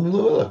me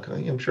look.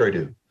 I'm sure I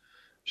do."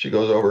 She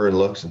goes over and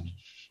looks and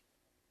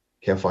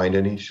can't find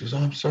any. She goes, "Oh,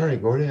 I'm sorry,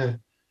 Gordy. I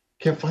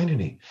can't find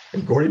any."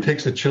 And Gordy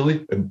takes the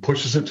chili and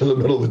pushes it to the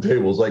middle of the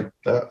table. It's like,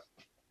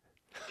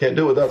 can't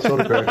do it without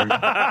soda crackers.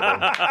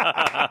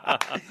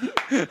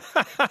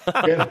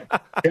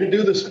 Can't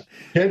do this.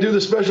 Can't do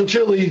the special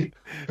chili.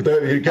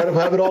 But you kind of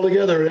have it all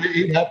together. It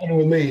ain't happening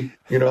with me,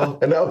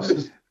 And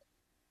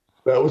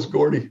that was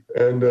Gordy.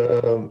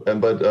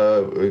 But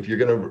if you're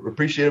going to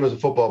appreciate him as a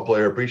football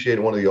player, appreciate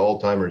one of the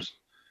all-timers.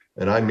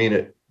 And I mean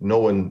it. No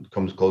one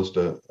comes close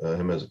to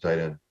him as a tight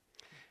end.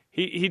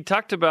 He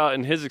talked about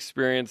in his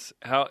experience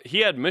how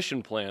he had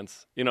mission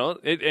plans,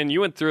 and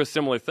you went through a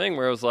similar thing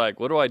where it was like,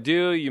 what do I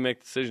do? You make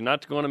the decision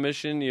not to go on a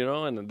mission,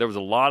 and there was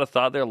a lot of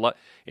thought there.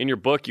 In your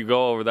book, you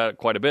go over that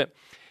quite a bit.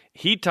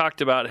 He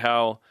talked about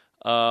how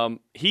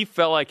he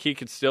felt like he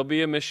could still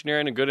be a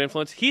missionary and a good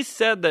influence. He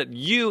said that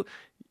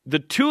the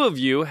two of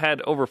you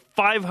had over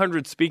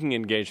 500 speaking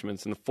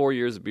engagements in the 4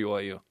 years of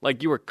BYU.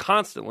 Like, you were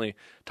constantly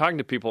talking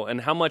to people,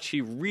 and how much he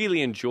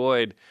really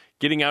enjoyed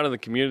getting out in the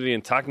community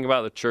and talking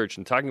about the church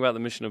and talking about the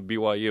mission of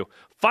BYU.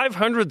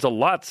 500's a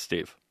lot,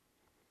 Steve.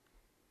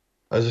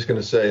 I was just going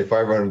to say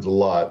 500's a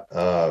lot.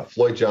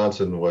 Floyd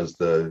Johnson was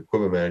the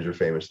equipment manager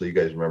famously. You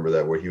guys remember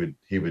that, where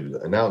he would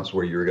announce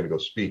where you were going to go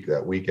speak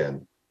that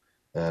weekend.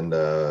 And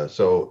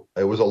so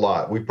it was a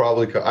lot. We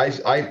probably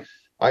Gordy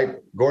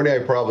and I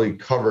probably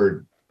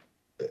covered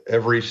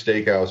every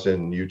steakhouse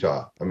in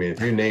Utah.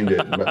 If you named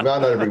it,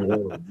 not every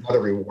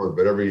ward,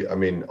 but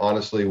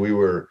honestly, we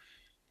were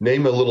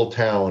name a little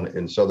town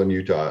in southern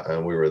Utah,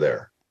 and we were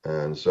there.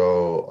 And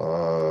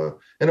so,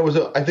 and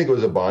I think it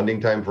was a bonding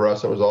time for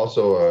us. It was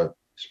also a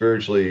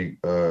spiritually,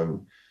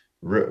 kind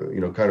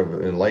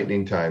of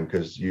enlightening time,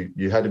 because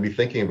you had to be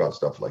thinking about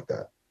stuff like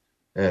that.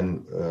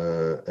 And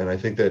I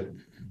think that,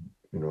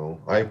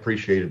 I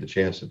appreciated the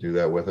chance to do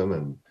that with him,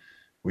 and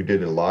we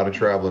did a lot of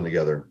traveling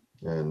together.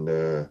 And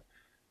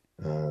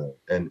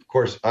of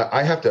course,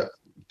 I have to,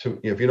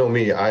 if you know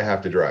me, I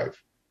have to drive.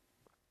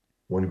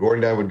 When Gordy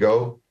and I would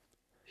go,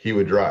 he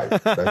would drive.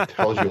 That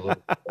tells you a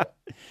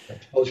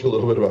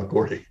little bit about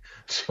Gordy.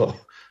 So,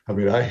 I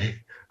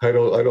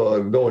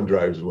don't. No one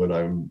drives when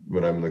I'm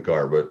in the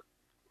car, but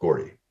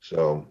Gordy.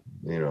 So,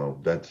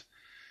 it's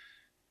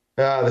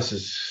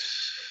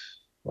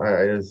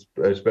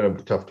been a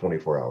tough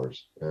 24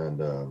 hours,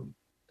 and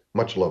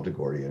much love to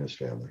Gordy and his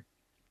family.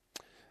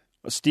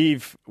 Well,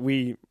 Steve,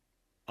 we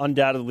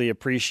undoubtedly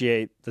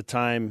appreciate the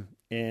time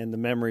and the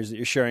memories that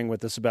you're sharing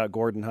with us about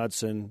Gordon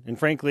Hudson. And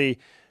frankly,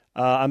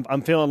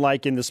 I'm feeling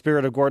like, in the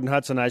spirit of Gordon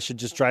Hudson, I should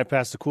just drive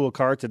past the cool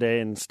car today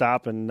and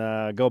stop and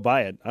go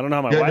buy it. I don't know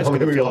how my wife's going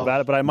to feel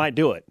about it, but I might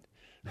do it.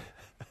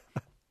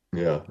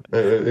 Yeah,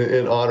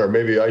 in honor.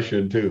 Maybe I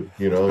should too,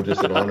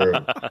 just in honor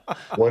of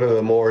one of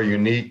the more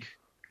unique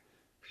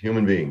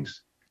human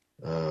beings,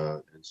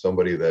 and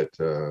somebody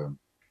that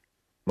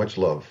much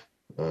love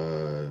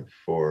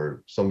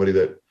for somebody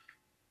that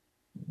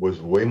was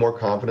way more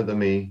confident than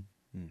me,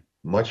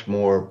 much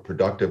more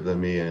productive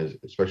than me,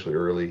 especially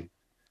early,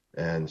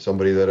 and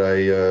somebody that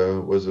I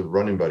was a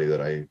running buddy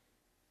that I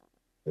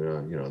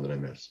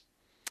miss.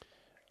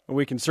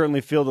 We can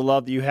certainly feel the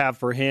love that you have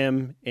for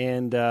him.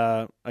 And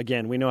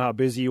again, we know how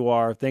busy you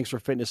are. Thanks for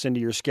fitting us into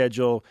your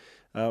schedule.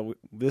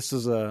 This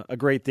is a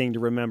great thing to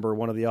remember,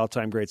 one of the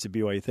all-time greats at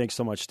BYU. Thanks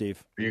so much,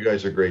 Steve. You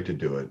guys are great to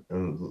do it.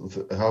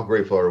 And how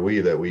grateful are we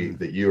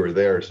that you are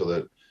there so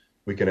that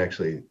we can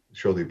actually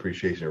show the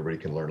appreciation.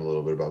 Everybody can learn a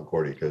little bit about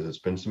Gordy, because it's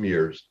been some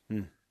years.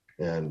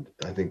 And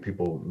I think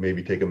people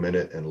maybe take a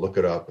minute and look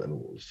it up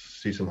and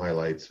see some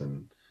highlights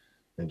and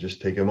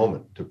just take a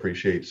moment to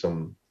appreciate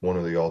one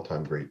of the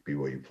all-time great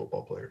BYU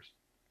football players.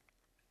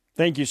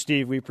 Thank you,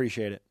 Steve. We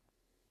appreciate it.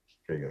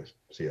 Okay, guys.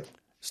 See ya.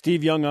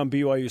 Steve Young on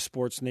BYU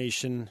Sports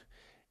Nation.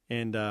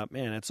 And,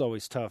 man, it's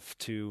always tough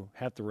to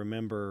have to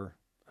remember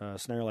a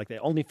scenario like that.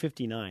 Only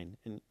 59,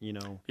 and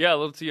Yeah, a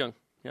little too young.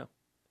 Yeah.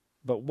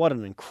 But what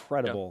an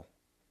incredible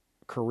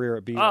career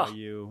at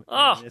BYU.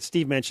 As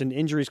Steve mentioned,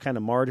 injuries kind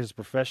of marred his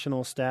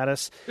professional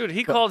status. Dude,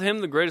 he called him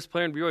the greatest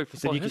player in BYU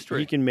football history.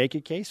 You can make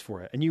a case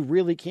for it, and you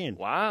really can.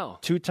 Wow.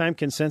 2-time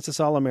consensus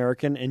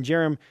All-American. And,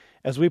 Jerem,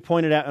 as we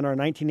pointed out in our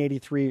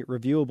 1983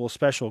 reviewable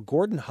special,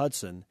 Gordon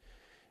Hudson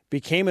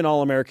became an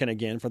All-American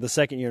again for the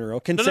second year in a row.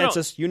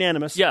 Consensus,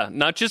 unanimous. Yeah,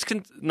 not just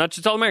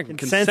All-American,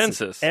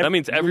 consensus. That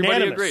means everybody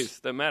unanimous. agrees.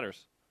 That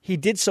matters. He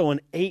did so in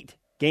 8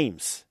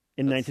 games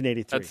in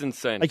 1983. That's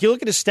insane. Like, you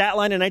look at his stat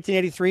line in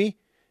 1983,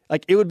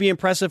 like, it would be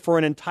impressive for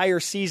an entire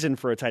season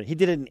for a tight end. He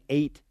did it in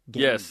 8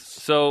 games. Yes.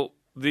 So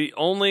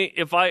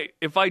if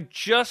I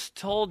just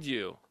told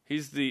you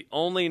he's the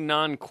only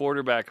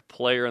non-quarterback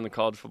player in the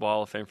College Football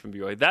Hall of Fame from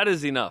BYU, that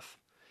is enough.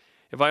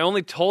 If I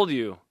only told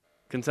you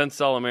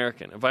consensus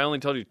All-American, if I only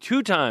told you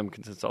 2-time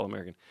consensus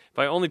All-American, if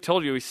I only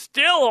told you he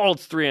still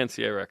holds 3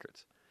 NCAA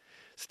records,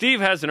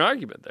 Steve has an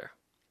argument there.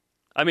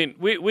 I mean,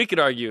 we could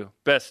argue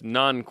best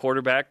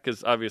non-quarterback,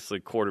 because obviously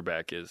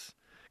quarterback is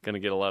going to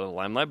get a lot of the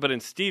limelight. But in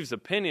Steve's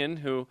opinion,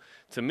 who,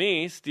 to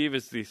me, Steve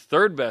is the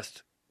third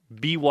best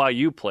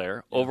BYU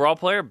player, overall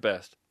player,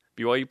 best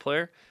BYU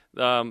player.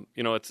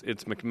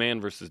 It's McMahon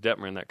versus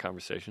Detmer in that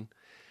conversation.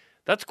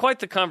 That's quite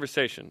the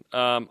conversation.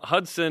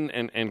 Hudson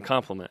and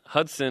compliment.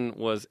 Hudson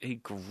was a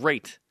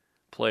great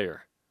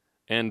player.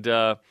 And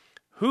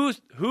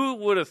who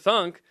would have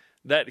thunk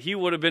that he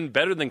would have been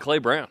better than Clay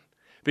Brown?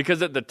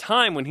 Because at the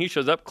time when he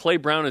shows up, Clay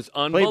Brown is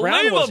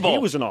unbelievable. He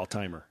was an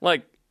all-timer.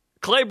 Like,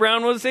 Clay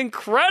Brown was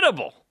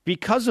incredible.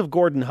 Because of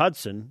Gordon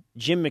Hudson,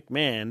 Jim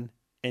McMahon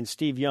and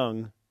Steve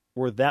Young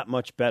were that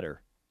much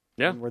better.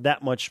 Yeah. Were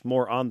that much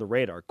more on the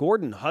radar.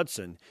 Gordon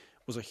Hudson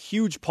was a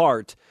huge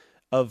part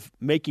of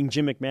making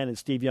Jim McMahon and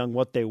Steve Young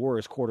what they were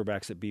as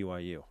quarterbacks at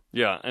BYU.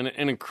 Yeah, an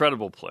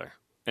incredible player.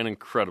 An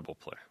incredible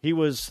player. He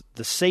was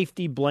the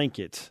safety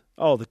blanket.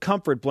 Oh, the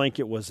comfort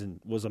blanket was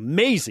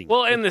amazing.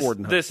 Well, and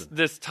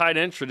this tight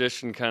end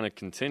tradition kind of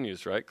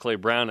continues, right? Clay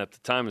Brown at the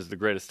time is the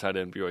greatest tight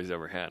end BYU's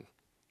ever had.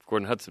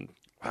 Gordon Hudson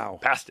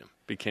passed him,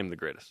 became the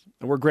greatest.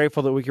 And we're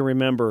grateful that we can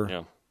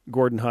remember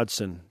Gordon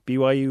Hudson,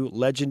 BYU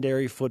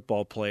legendary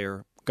football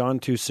player, gone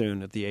too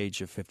soon at the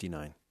age of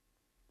 59.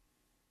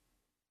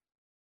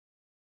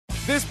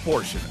 This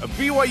portion of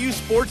BYU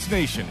Sports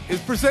Nation is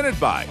presented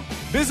by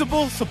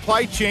Visible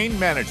Supply Chain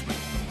Management.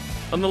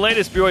 On the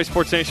latest BYU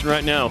Sports Nation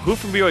right now, who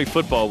from BYU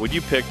football would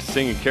you pick to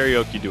sing a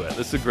karaoke duet?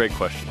 This is a great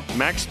question.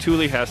 Max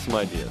Tooley has some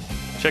ideas.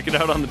 Check it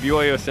out on the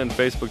BYUSN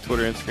Facebook,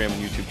 Twitter, Instagram,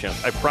 and YouTube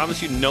channels. I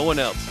promise you no one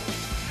else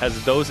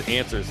has those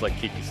answers like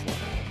Kiki Sloan.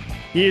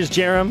 He is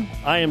Jerem.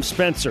 I am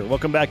Spencer.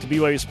 Welcome back to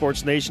BYU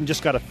Sports Nation.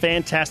 Just got a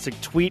fantastic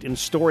tweet and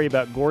story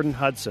about Gordon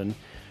Hudson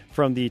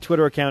from the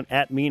Twitter account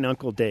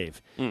 @MeanUncleDave.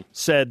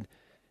 Said,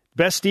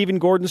 best Stephen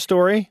Gordon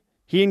story.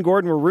 He and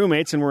Gordon were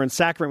roommates and were in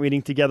sacrament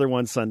meeting together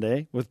one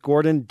Sunday, with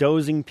Gordon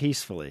dozing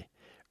peacefully.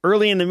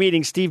 Early in the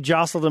meeting, Steve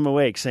jostled him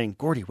awake, saying,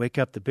 Gordy, wake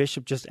up. The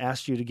bishop just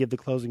asked you to give the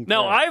closing prayer.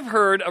 Now, I've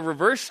heard a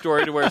reverse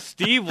story to where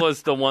Steve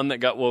was the one that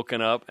got woken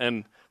up.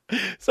 And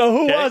so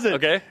who was it?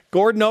 Okay.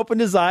 Gordon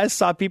opened his eyes,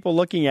 saw people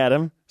looking at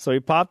him. So he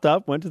popped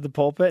up, went to the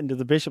pulpit, and to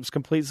the bishop's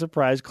complete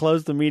surprise,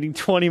 closed the meeting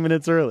 20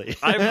 minutes early.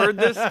 I've heard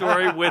this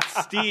story with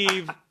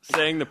Steve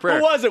saying the prayer.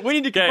 Who was it? We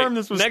need to confirm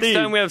this with Steve. Next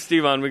time we have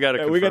Steve on, we got to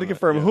confirm. We got to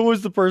confirm. Who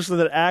was the person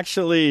that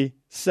actually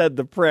said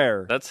the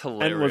prayer? That's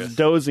hilarious. And was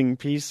dozing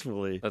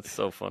peacefully. That's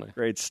so funny.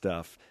 Great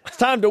stuff. It's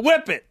time to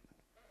whip it.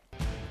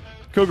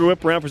 Cougar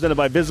Whip Around, presented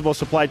by Visible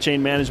Supply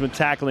Chain Management,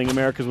 tackling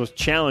America's most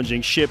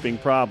challenging shipping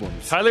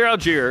problems. Tyler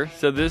Algier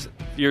said this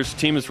year's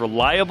team is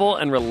reliable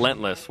and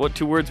relentless. What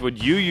 2 words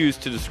would you use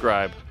to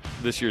describe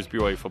this year's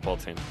BYU football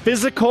team?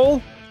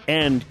 Physical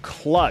and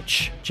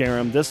clutch,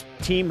 Jerem. This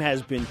team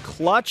has been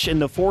clutch in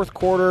the fourth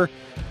quarter.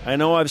 I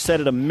know I've said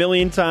it a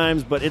million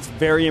times, but it's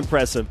very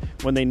impressive.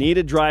 When they need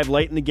a drive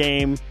late in the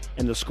game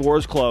and the score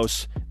is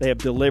close, they have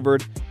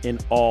delivered in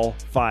all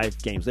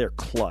 5 games. They're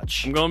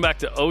clutch. I'm going back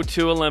to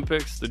 02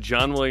 Olympics, the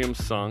John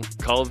Williams song,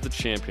 Call of the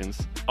Champions.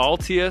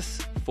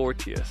 Altius,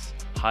 Fortius.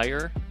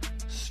 Higher,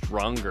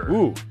 stronger.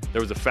 Ooh.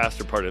 There was a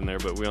faster part in there,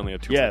 but we only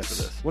have 2 words for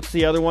this. What's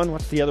the other one?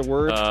 What's the other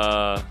word?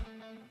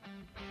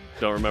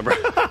 Don't remember.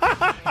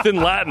 It's in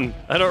Latin.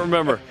 I don't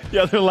remember.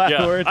 Yeah, they're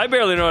Latin words. I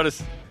barely know how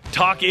to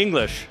talk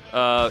English.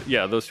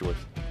 Yeah, those 2 words.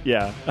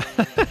 Yeah.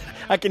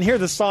 I can hear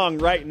the song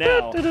right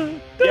now.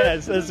 Yeah,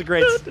 it's a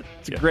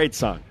great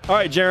song. All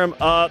right,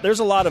 Jerem, there's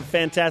a lot of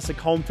fantastic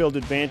home field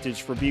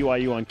advantage for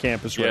BYU on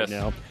campus right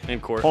now.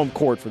 And court. Home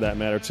court, for that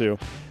matter, too.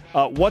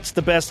 What's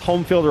the best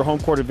home field or home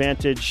court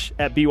advantage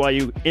at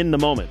BYU in the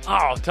moment?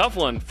 Oh, tough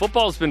one.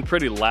 Football's been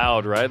pretty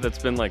loud, right? That's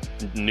been,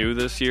 new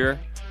this year.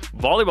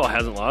 Volleyball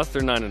hasn't lost.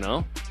 They're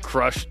 9-0.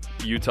 Crushed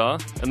Utah.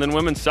 And then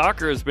women's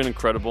soccer has been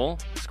incredible,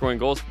 scoring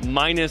goals,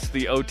 minus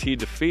the OT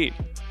defeat.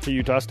 To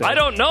Utah State. I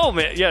don't know,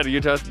 man. Yeah, to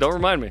Utah State. Don't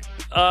remind me.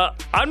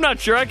 I'm not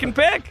sure I can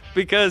pick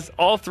because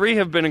all 3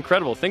 have been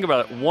incredible. Think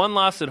about it. 1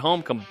 loss at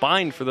home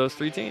combined for those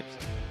 3 teams.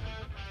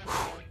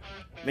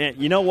 Man,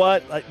 you know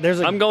what?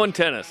 I'm going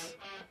tennis.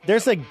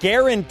 There's a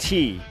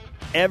guarantee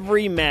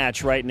every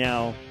match right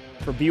now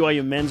for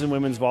BYU men's and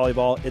women's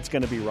volleyball, it's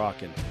going to be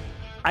rocking.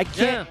 I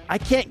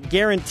can't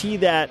guarantee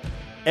that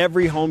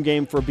every home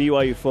game for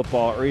BYU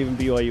football or even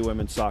BYU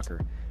women's soccer.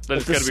 But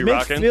it's the going to be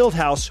rocking. Smith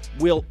Fieldhouse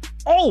will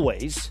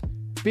always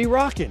be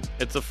rocking.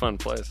 It's a fun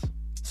place.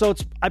 So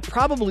I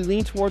probably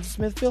lean towards the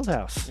Smith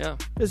Fieldhouse. Yeah.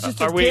 It's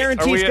just a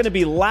guarantee it's going to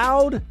be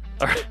loud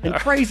and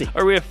crazy.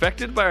 Are we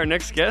affected by our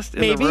next guest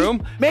in Maybe. the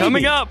room? Maybe.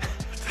 Coming up,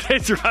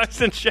 today's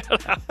Rise and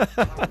Shout Out.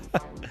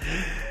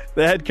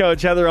 The head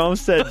coach, Heather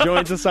Olmstead,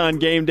 joins us on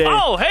Game Day.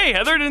 Oh, hey,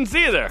 Heather, didn't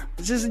see you there.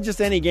 This isn't just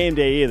any game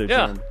day either,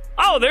 Yeah. John.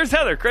 Oh, there's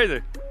Heather.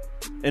 Crazy.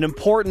 An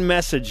important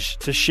message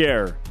to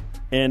share,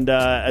 and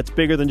it's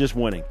bigger than just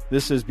winning.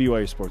 This is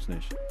BYU Sports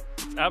Nation.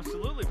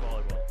 Absolutely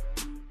volleyball.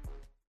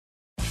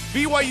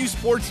 BYU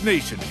Sports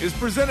Nation is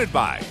presented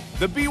by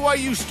The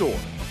BYU Store,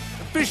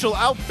 official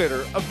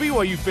outfitter of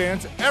BYU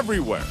fans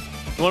everywhere.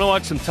 You want to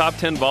watch some top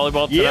 10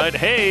 volleyball tonight? Yep.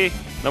 Hey,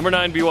 number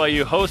 9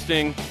 BYU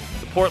hosting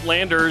the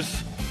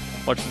Portlanders.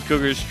 Watch the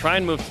Cougars try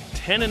and move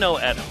to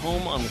 10-0 at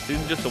home on the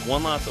season. Just a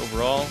 1 loss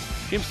overall.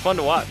 Seems fun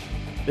to watch.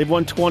 They've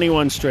won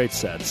 21 straight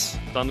sets.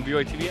 It's on the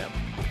BYU TV app.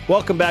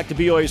 Welcome back to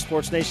BYU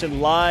Sports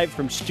Nation, live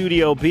from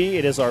Studio B.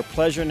 It is our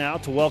pleasure now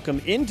to welcome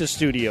into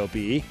Studio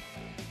B,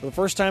 for the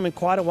first time in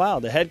quite a while,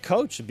 the head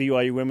coach of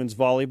BYU women's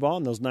volleyball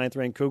and those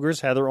 9th-ranked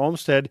Cougars, Heather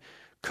Olmstead.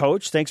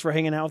 Coach, thanks for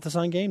hanging out with us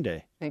on Game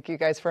Day. Thank you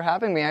guys for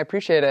having me. I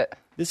appreciate it.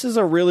 This is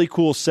a really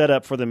cool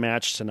setup for the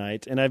match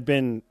tonight, and I've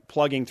been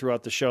plugging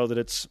throughout the show that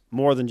it's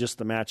more than just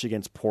the match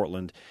against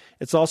Portland.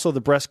 It's also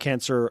the breast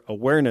cancer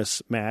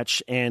awareness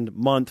match and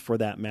month for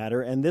that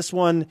matter, and this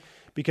one,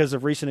 because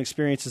of recent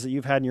experiences that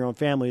you've had in your own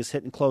family, is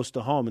hitting close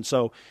to home. And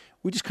so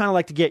we just kind of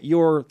like to get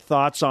your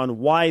thoughts on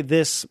why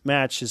this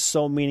match is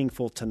so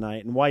meaningful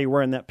tonight and why you're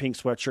wearing that pink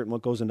sweatshirt and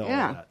what goes into all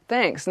of that.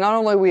 Thanks. Not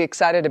only are we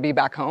excited to be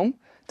back home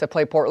to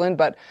play Portland,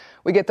 but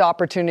we get the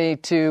opportunity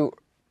to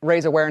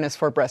raise awareness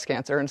for breast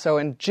cancer. And so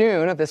in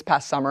June of this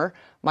past summer,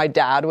 my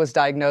dad was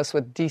diagnosed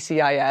with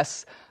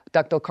DCIS,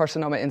 ductal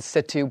carcinoma in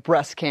situ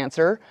breast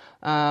cancer,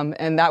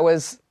 and that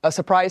was a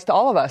surprise to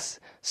all of us.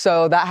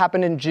 So that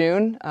happened in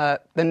June.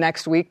 The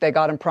next week, they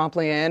got him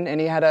promptly in,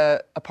 and he had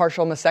a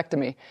partial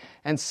mastectomy.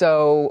 And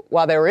so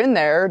while they were in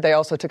there, they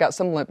also took out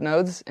some lymph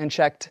nodes and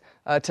checked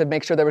to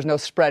make sure there was no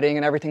spreading,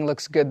 and everything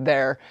looks good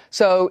there.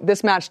 So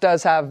this match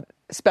does have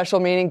special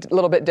meaning, a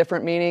little bit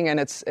different meaning, and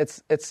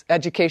it's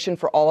education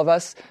for all of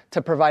us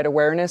to provide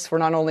awareness for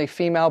not only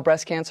female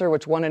breast cancer,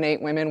 which 1 in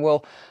 8 women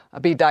will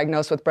be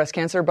diagnosed with breast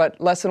cancer,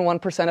 but less than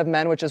 1% of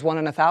men, which is 1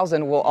 in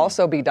 1,000, will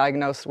also be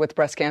diagnosed with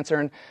breast cancer.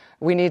 And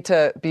we need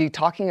to be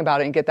talking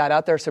about it and get that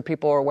out there so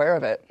people are aware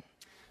of it.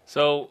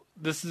 So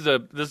this is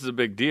a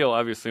big deal,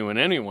 obviously, when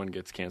anyone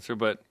gets cancer,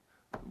 but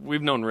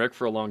we've known Rick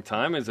for a long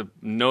time as a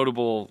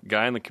notable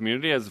guy in the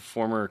community, as a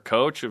former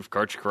coach of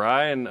Karch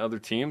Karai and other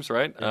teams,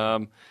 right?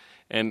 Yeah.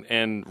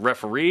 And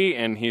referee,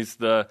 and he's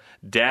the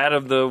dad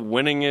of the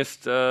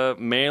winningest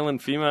male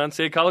and female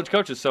NCAA college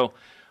coaches. So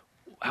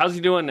how's he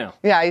doing now?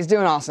 Yeah, he's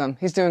doing awesome.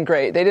 He's doing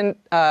great. They didn't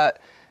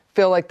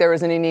feel like there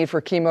was any need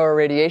for chemo or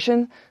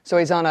radiation, so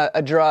he's on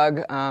a drug,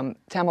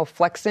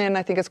 Tamiflexin,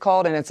 I think it's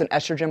called, and it's an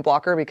estrogen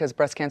blocker because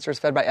breast cancer is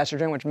fed by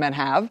estrogen, which men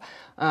have.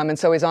 And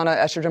so he's on an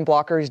estrogen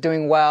blocker. He's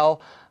doing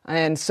well.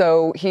 And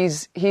so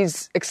he's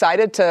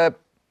excited to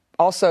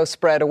also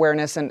spread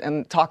awareness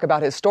and talk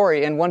about his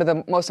story. And one of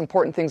the most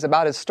important things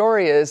about his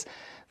story is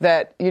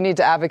that you need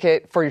to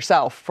advocate for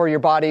yourself, for your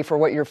body, for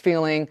what you're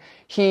feeling.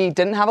 He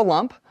didn't have a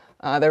lump.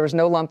 There was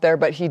no lump there,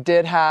 but he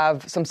did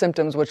have some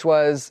symptoms, which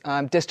was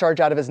discharge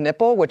out of his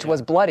nipple, which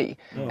was bloody.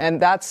 Oh.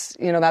 And that's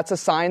a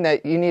sign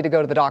that you need to go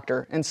to the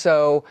doctor. And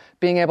so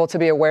being able to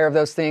be aware of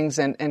those things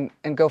and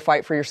go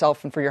fight for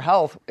yourself and for your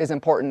health is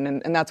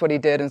important. And that's what he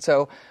did. And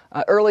so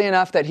early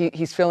enough that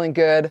he's feeling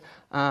good,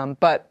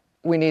 but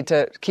we need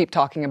to keep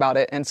talking about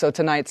it. And so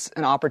tonight's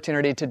an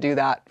opportunity to do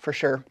that for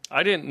sure.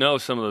 I didn't know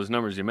some of those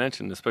numbers you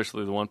mentioned,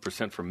 especially the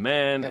 1% for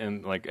men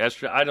and like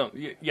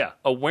estrogen.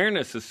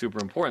 Awareness is super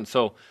important.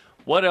 So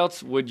what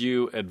else would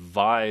you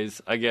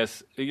advise? I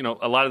guess,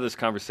 a lot of this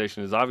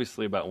conversation is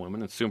obviously about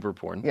women. It's super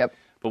important. Yep.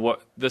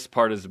 but this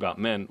part is about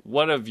men.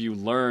 What have you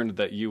learned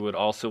that you would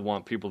also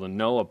want people to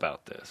know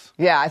about this?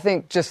 Yeah, I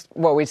think just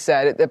what we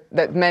said,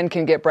 that men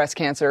can get breast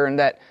cancer, and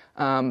that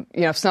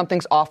if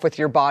something's off with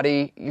your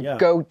body,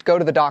 go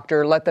to the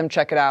doctor, let them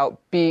check it out,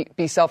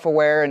 be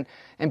self-aware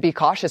and be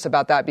cautious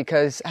about that,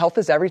 because health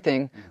is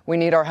everything. We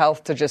need our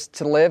health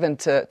to live and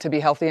to be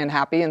healthy and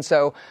happy. And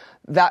so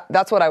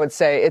that's what I would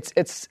say.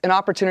 It's an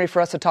opportunity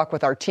for us to talk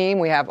with our team.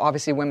 We have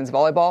obviously women's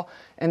volleyball,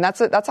 and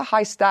that's a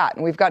high stat.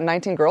 And we've got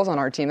 19 girls on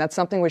our team. That's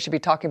something we should be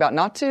talking about,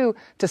 not to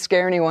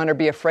scare anyone or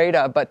be afraid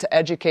of, but to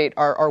educate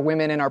our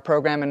women in our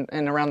program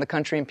and around the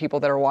country and people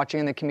that are watching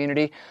in the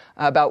community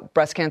about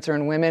breast cancer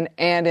in women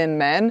and in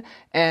men.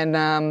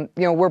 And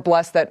we're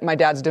blessed that my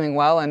dad's doing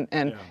well, and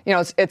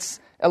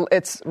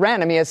it's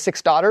random. He has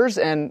 6 daughters,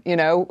 and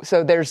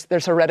so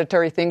there's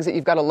hereditary things that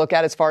you've got to look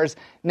at. As far as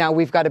now,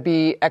 we've got to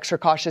be extra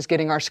cautious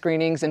getting our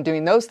screenings and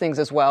doing those things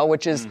as well,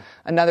 which is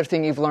another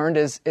thing you've learned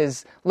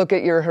is look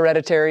at your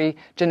hereditary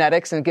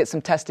genetics and get some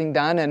testing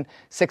done. And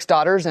 6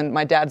 daughters, and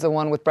my dad's the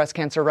one with breast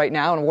cancer right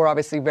now, and we're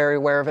obviously very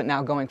aware of it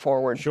now going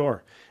forward.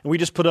 Sure. And we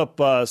just put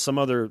up some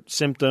other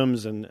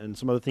symptoms and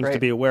some other things to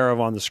be aware of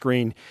on the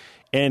screen.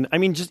 And I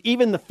mean, just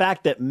even the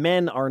fact that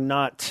men are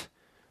not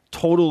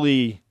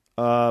totally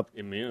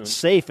immune,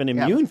 safe and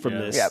immune from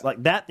this. Yeah.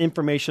 Like, that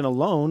information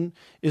alone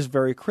is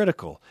very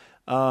critical.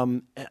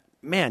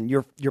 Man,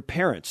 your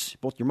parents,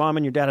 both your mom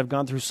and your dad, have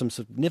gone through some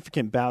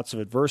significant bouts of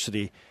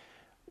adversity.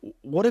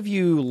 What have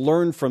you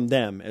learned from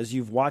them as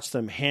you've watched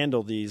them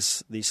handle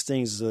these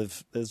things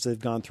as they've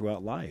gone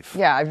throughout life?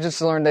 Yeah, I've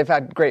just learned they've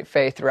had great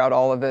faith throughout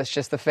all of this,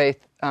 just the faith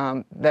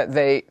that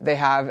they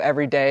have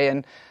every day,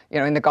 and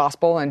in the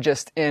gospel, and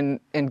just in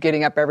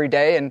getting up every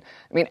day. And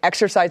I mean,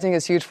 exercising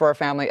is huge for our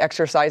family.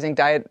 Exercising,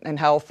 diet, and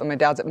health. And my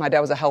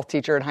dad was a health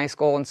teacher in high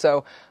school, and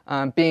so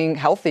being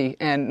healthy,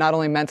 and not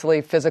only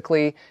mentally,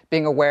 physically,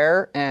 being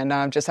aware,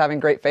 and just having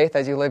great faith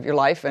as you live your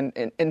life.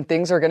 And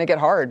things are going to get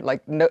hard.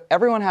 Like,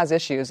 everyone has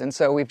issues, and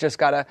so we've just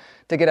got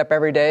to get up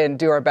every day and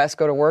do our best,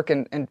 go to work,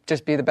 and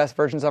just be the best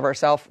versions of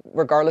ourselves,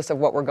 regardless of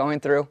what we're going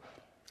through.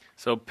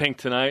 So pink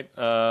tonight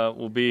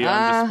will be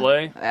on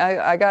display.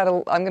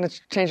 I'm going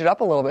to change it up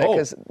a little bit,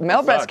 because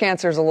male breast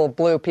cancer is a little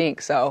blue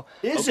pink. So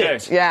is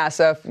it? Yeah.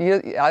 So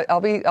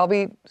I'll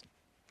be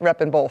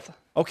repping both.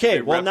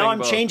 Okay. Well, now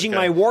I'm changing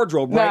my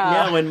wardrobe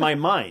now in my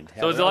mind.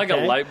 So is it like a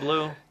light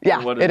blue?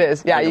 Yeah, it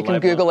is. Yeah, you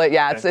can Google it.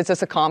 Yeah, it's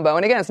just a combo.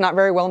 And again, it's not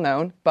very well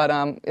known, but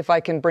if I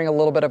can bring a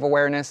little bit of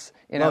awareness,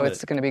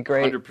 it's going to be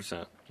great.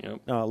 100%.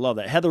 Yep. I love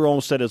that. Heather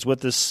Olmstead is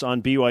with us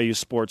on BYU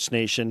Sports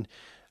Nation.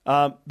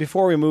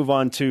 Before we move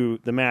on to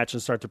the match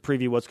and start to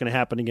preview what's going to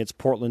happen against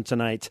Portland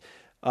tonight,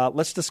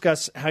 let's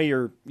discuss how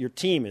your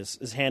team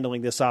is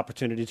handling this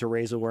opportunity to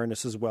raise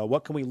awareness as well.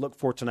 What can we look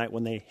for tonight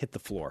when they hit the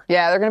floor?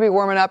 Yeah, they're going to be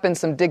warming up in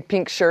some Dig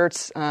Pink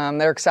shirts.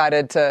 They're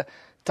excited to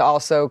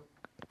also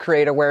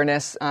create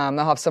awareness. They'll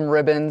have some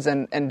ribbons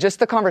and just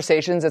the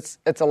conversations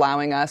it's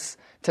allowing us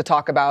to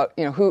talk about,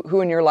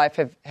 who in your life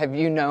have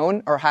you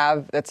known or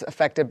have that's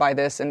affected by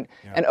this, and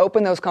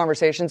open those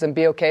conversations and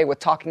be okay with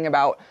talking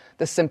about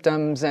the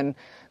symptoms and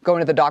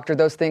going to the doctor,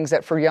 those things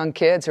that for young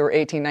kids who are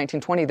 18,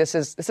 19, 20, this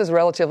is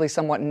relatively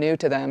somewhat new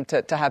to them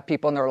to have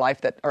people in their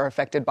life that are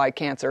affected by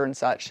cancer and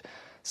such.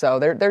 So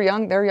they're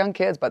young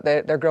kids, but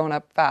they're growing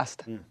up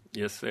fast.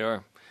 Yes, they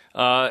are.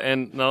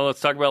 And now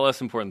let's talk about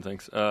less important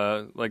things,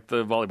 like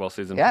the volleyball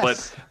season.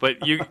 Yes.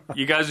 But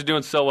you guys are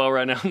doing so well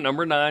right now.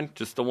 Number 9,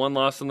 just the one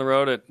loss on the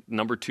road at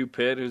number 2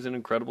 Pitt, who's an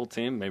incredible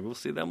team. Maybe we'll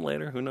see them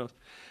later. Who knows?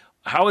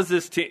 How is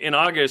this team? In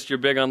August, you're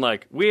big on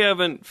we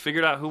haven't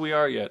figured out who we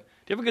are yet.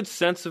 Do you have a good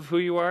sense of who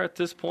you are at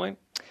this point,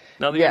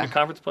 now that you're in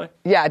conference play?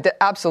 Yeah,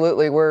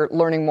 absolutely. We're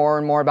learning more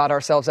and more about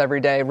ourselves every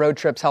day. Road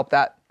trips help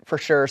that for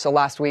sure. So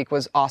last week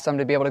was awesome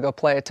to be able to go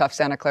play a tough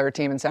Santa Clara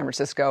team in San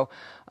Francisco.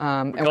 We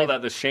call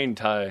that the Shane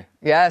Ty.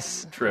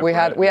 Yes, trip, we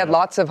had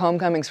lots of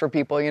homecomings for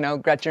people.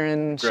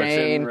 Gretchen,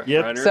 Shane.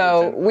 Yep.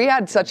 So we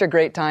had such a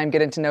great time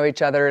getting to know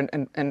each other,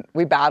 and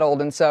we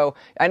battled. And so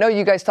I know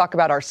you guys talk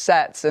about our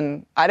sets,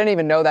 and I didn't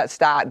even know that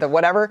stat,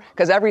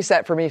 because every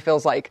set for me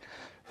feels like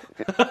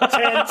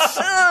tense.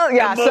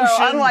 Yeah, emotion. So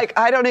I'm like,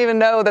 I don't even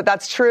know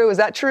that's true. Is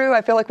that true?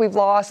 I feel like we've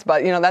lost,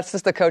 but that's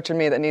just the coach in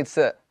me that needs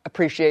to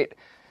appreciate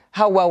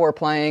how well we're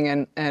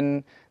playing,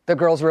 and the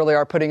girls really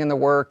are putting in the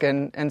work,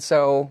 and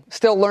so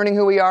still learning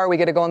who we are. We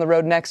get to go on the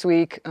road next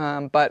week,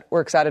 but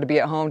we're excited to be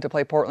at home to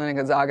play Portland and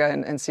Gonzaga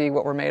and see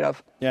what we're made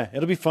of. Yeah,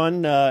 it'll be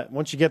fun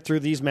once you get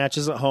through these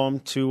matches at home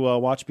to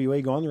watch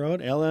BYU go on the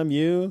road.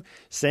 LMU,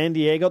 San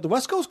Diego, the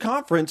West Coast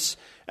Conference.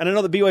 And I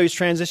know the BYU is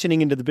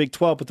transitioning into the Big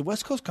 12, but the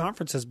West Coast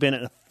Conference has been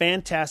a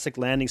fantastic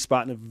landing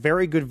spot and a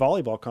very good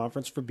volleyball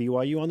conference for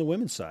BYU on the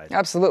women's side.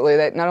 Absolutely.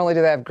 Not only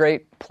do they have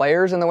great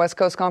players in the West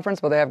Coast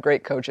Conference, but they have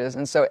great coaches.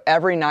 And so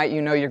every night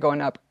you're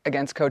going up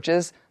against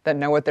coaches that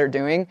know what they're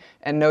doing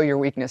and know your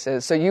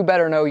weaknesses. So you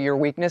better know your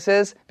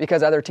weaknesses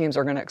because other teams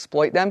are going to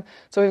exploit them.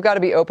 So we've got to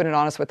be open and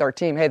honest with our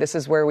team. Hey, this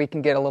is where we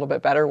can get a little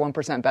bit better,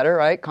 1% better,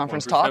 right?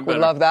 Conference talk. Better.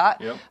 We love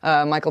that.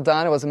 Yep. Michael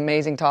Dunn, it was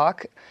amazing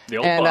talk. The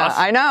old boss.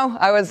 I know.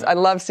 I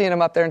love seeing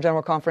him up there in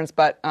General Conference,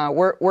 but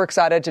we're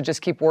excited to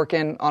just keep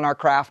working on our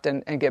craft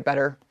and get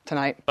better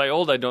tonight. By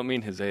old, I don't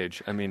mean his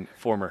age. I mean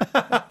former.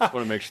 Just want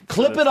to make sure.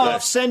 Clip it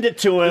off, send it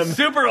to him.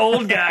 Super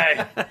old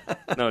guy.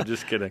 No,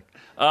 just kidding.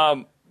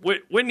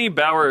 Whitney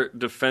Bauer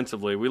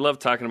defensively, we love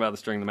talking about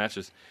this during the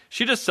matches.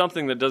 She does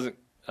something that doesn't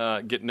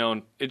get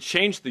known. It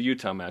changed the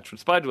Utah match.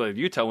 By the way, the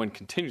Utah win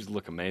continues to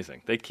look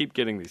amazing. They keep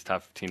getting these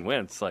top 15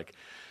 wins. It's like,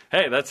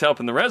 hey, that's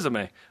helping the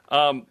resume.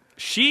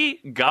 She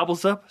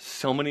gobbles up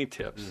so many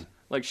tips.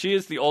 Like, she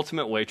is the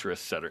ultimate waitress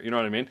setter. You know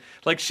what I mean?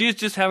 Like, she's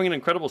just having an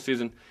incredible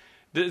season.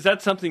 Is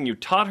that something you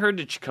taught her?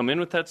 Did she come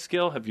in with that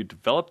skill? Have you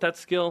developed that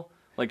skill?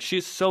 Like,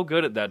 she's so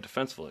good at that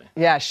defensively.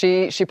 Yeah,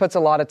 she puts a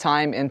lot of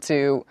time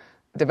into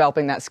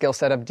developing that skill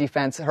set of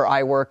defense, her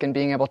eye work, and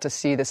being able to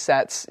see the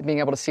sets, being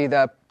able to see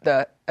the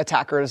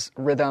attacker's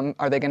rhythm.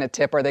 Are they going to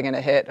tip? Are they going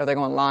to hit? Are they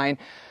going line?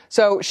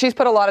 So she's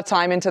put a lot of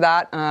time into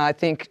that. I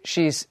think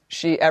she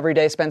every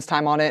day spends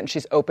time on it, and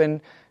she's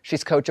open.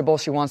 She's coachable.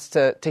 She wants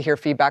to hear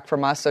feedback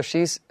from us. So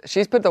she's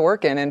put the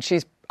work in, and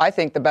she's, I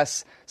think, the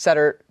best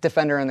setter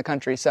defender in the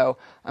country. So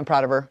I'm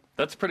proud of her.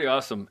 That's pretty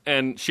awesome.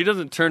 And she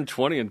doesn't turn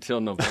 20 until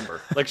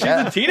November. Like, she's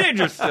a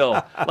teenager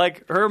still.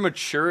 Like, her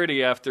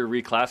maturity after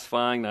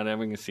reclassifying, not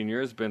having a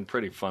senior, has been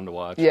pretty fun to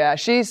watch. Yeah,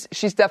 she's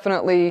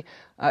definitely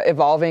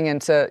evolving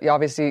into,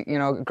 obviously,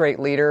 a great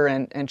leader,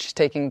 and she's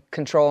taking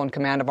control and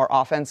command of our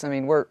offense. I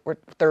mean, we're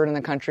third in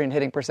the country in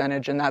hitting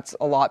percentage, and that's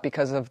a lot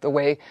because of the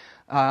way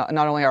not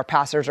only our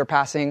passers are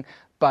passing,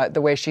 but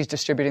the way she's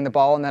distributing the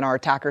ball, and then our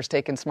attackers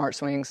taking smart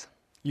swings.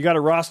 You got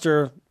a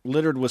roster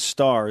littered with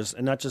stars,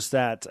 and not just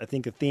that. I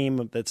think a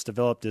theme that's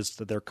developed is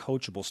that they're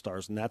coachable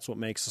stars, and that's what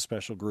makes a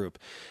special group.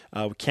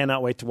 We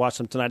cannot wait to watch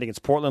them tonight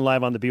against Portland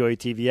live on the BYU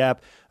TV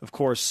app. Of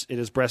course, it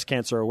is Breast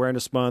Cancer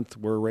Awareness Month.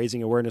 We're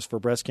raising awareness for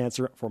breast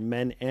cancer for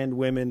men and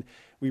women.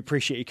 We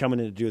appreciate you coming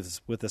in to do this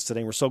with us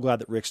today. We're so glad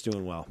that Rick's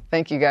doing well.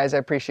 Thank you, guys. I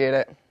appreciate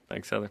it.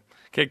 Thanks, Heather.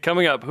 Okay,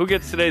 coming up, who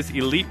gets today's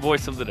Elite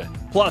Voice of the Day?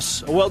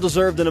 Plus, a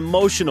well-deserved and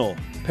emotional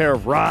pair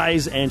of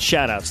rise and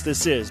shout-outs.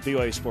 This is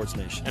BYU Sports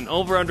Nation. And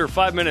over under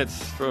 5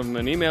 minutes from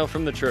an email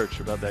from the church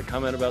about that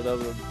comment about that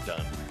was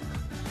done.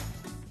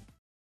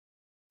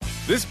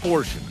 This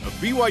portion of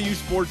BYU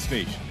Sports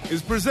Nation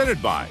is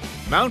presented by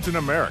Mountain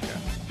America,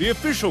 the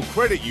official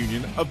credit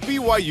union of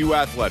BYU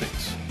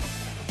Athletics.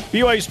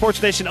 BYU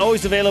Sports Nation,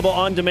 always available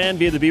on demand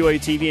via the BYU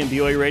TV and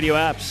BYU radio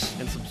apps.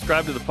 And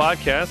subscribe to the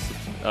podcast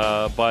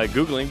by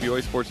Googling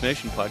BYU Sports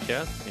Nation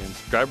podcast, and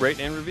subscribe, rate,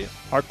 and review.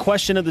 Our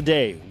question of the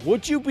day: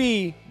 would you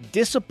be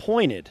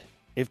disappointed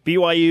if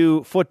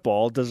BYU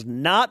football does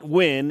not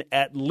win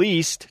at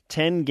least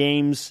 10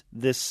 games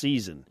this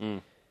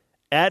season?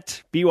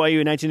 At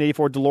BYU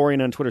 1984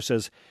 DeLorean on Twitter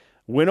says,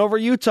 win over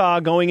Utah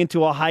going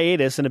into a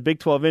hiatus and a Big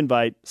 12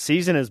 invite.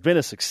 Season has been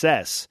a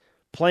success.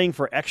 Playing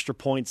for extra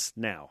points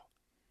now.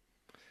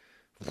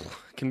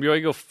 Can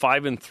BYU go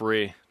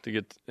 5-3 to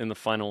get in the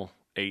final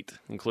 8,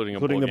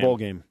 including the bowl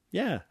game?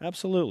 Yeah,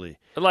 absolutely.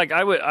 Like,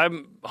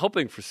 I'm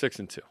hoping for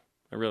 6-2.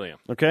 I really am.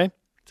 Okay.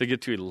 To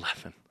get to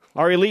 11.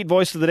 Our Elite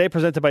Voice of the Day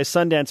presented by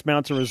Sundance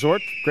Mountain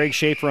Resort. Greg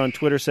Schaefer on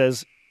Twitter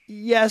says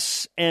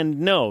yes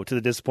and no to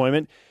the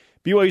disappointment.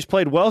 BYU's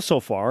played well so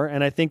far,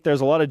 and I think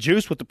there's a lot of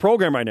juice with the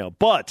program right now.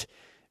 But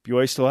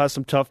BYU still has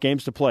some tough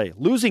games to play.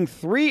 Losing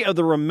 3 of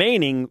the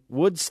remaining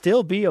would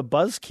still be a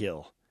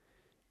buzzkill.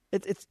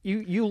 It's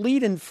you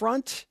lead in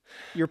front.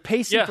 You're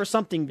pacing for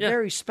something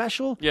very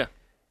special. Yeah,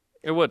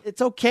 it would.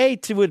 It's okay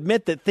to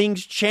admit that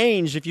things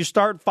change if you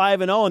start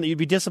 5-0 and that you'd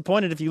be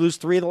disappointed if you lose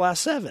 3 of the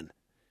last 7.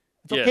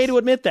 It's okay to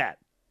admit that.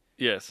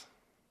 Yes,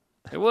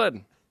 it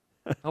would.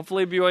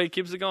 Hopefully BYU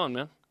keeps it going,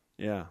 man.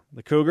 Yeah.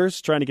 The Cougars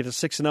trying to get to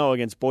 6-0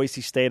 against Boise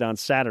State on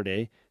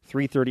Saturday,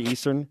 3:30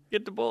 Eastern.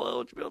 Get to bowl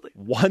eligibility.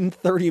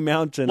 1:30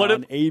 Mountain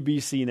on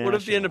ABC National. What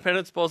if the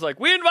Independence Bowl's like,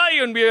 we invite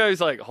you, and BYU's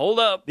like, hold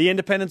up. The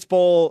Independence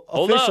Bowl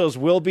officials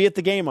will be at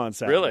the game on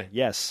Saturday. Really?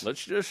 Yes.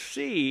 Let's just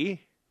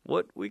see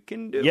what we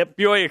can do. Yep.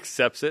 BYU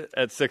accepts it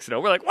at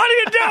 6-0. We're like, what are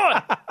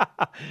you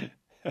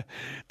doing?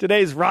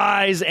 Today's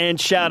Rise and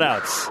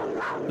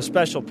Shoutouts. A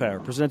special pair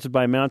presented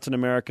by Mountain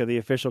America, the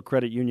official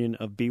credit union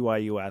of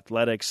BYU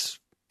Athletics.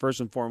 First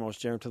and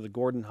foremost, Jaron, to the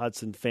Gordon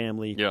Hudson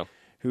family,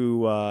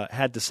 who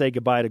had to say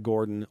goodbye to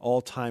Gordon,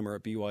 all-timer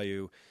at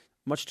BYU.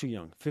 Much too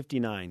young,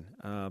 59.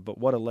 But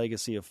what a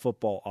legacy of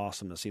football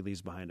awesomeness he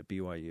leaves behind at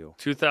BYU.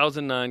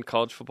 2009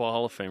 College Football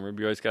Hall of Famer.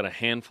 BYU's got a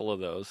handful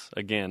of those.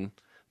 Again,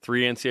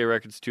 3 NCAA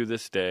records to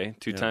this day,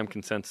 2-time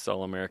consensus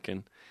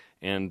All-American,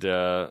 and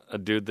a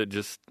dude that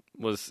just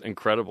was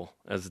incredible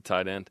as a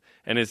tight end.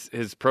 And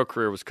his pro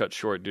career was cut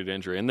short due to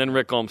injury. And then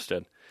Rick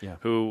Olmstead,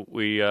 who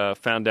we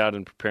found out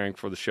in preparing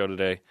for the show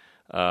today,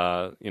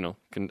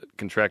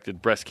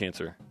 contracted breast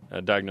cancer,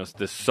 diagnosed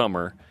this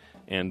summer,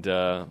 and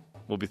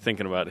we'll be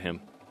thinking about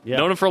him. Yeah.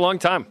 Known him for a long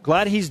time.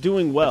 Glad he's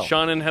doing well.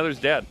 Sean and Heather's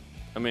dad.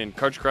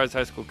 Karcher Krei's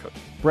high school coach.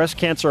 Breast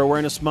Cancer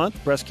Awareness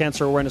Month, Breast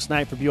Cancer Awareness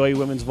Night for BYU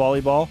Women's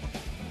Volleyball.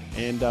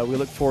 And we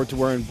look forward to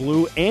wearing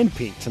blue and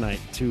pink tonight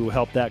to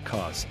help that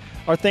cause.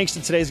 Our thanks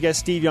to today's guests,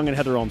 Steve Young and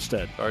Heather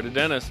Olmstead. Sorry to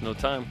Dennis, no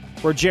time.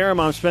 For Jerem,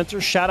 I'm Spencer.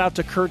 Shout out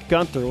to Kurt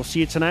Gunther. We'll see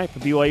you tonight for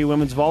BYU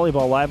Women's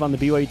Volleyball live on the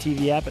BYU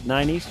TV app at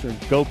 9 Eastern.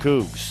 Go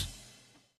Cougs.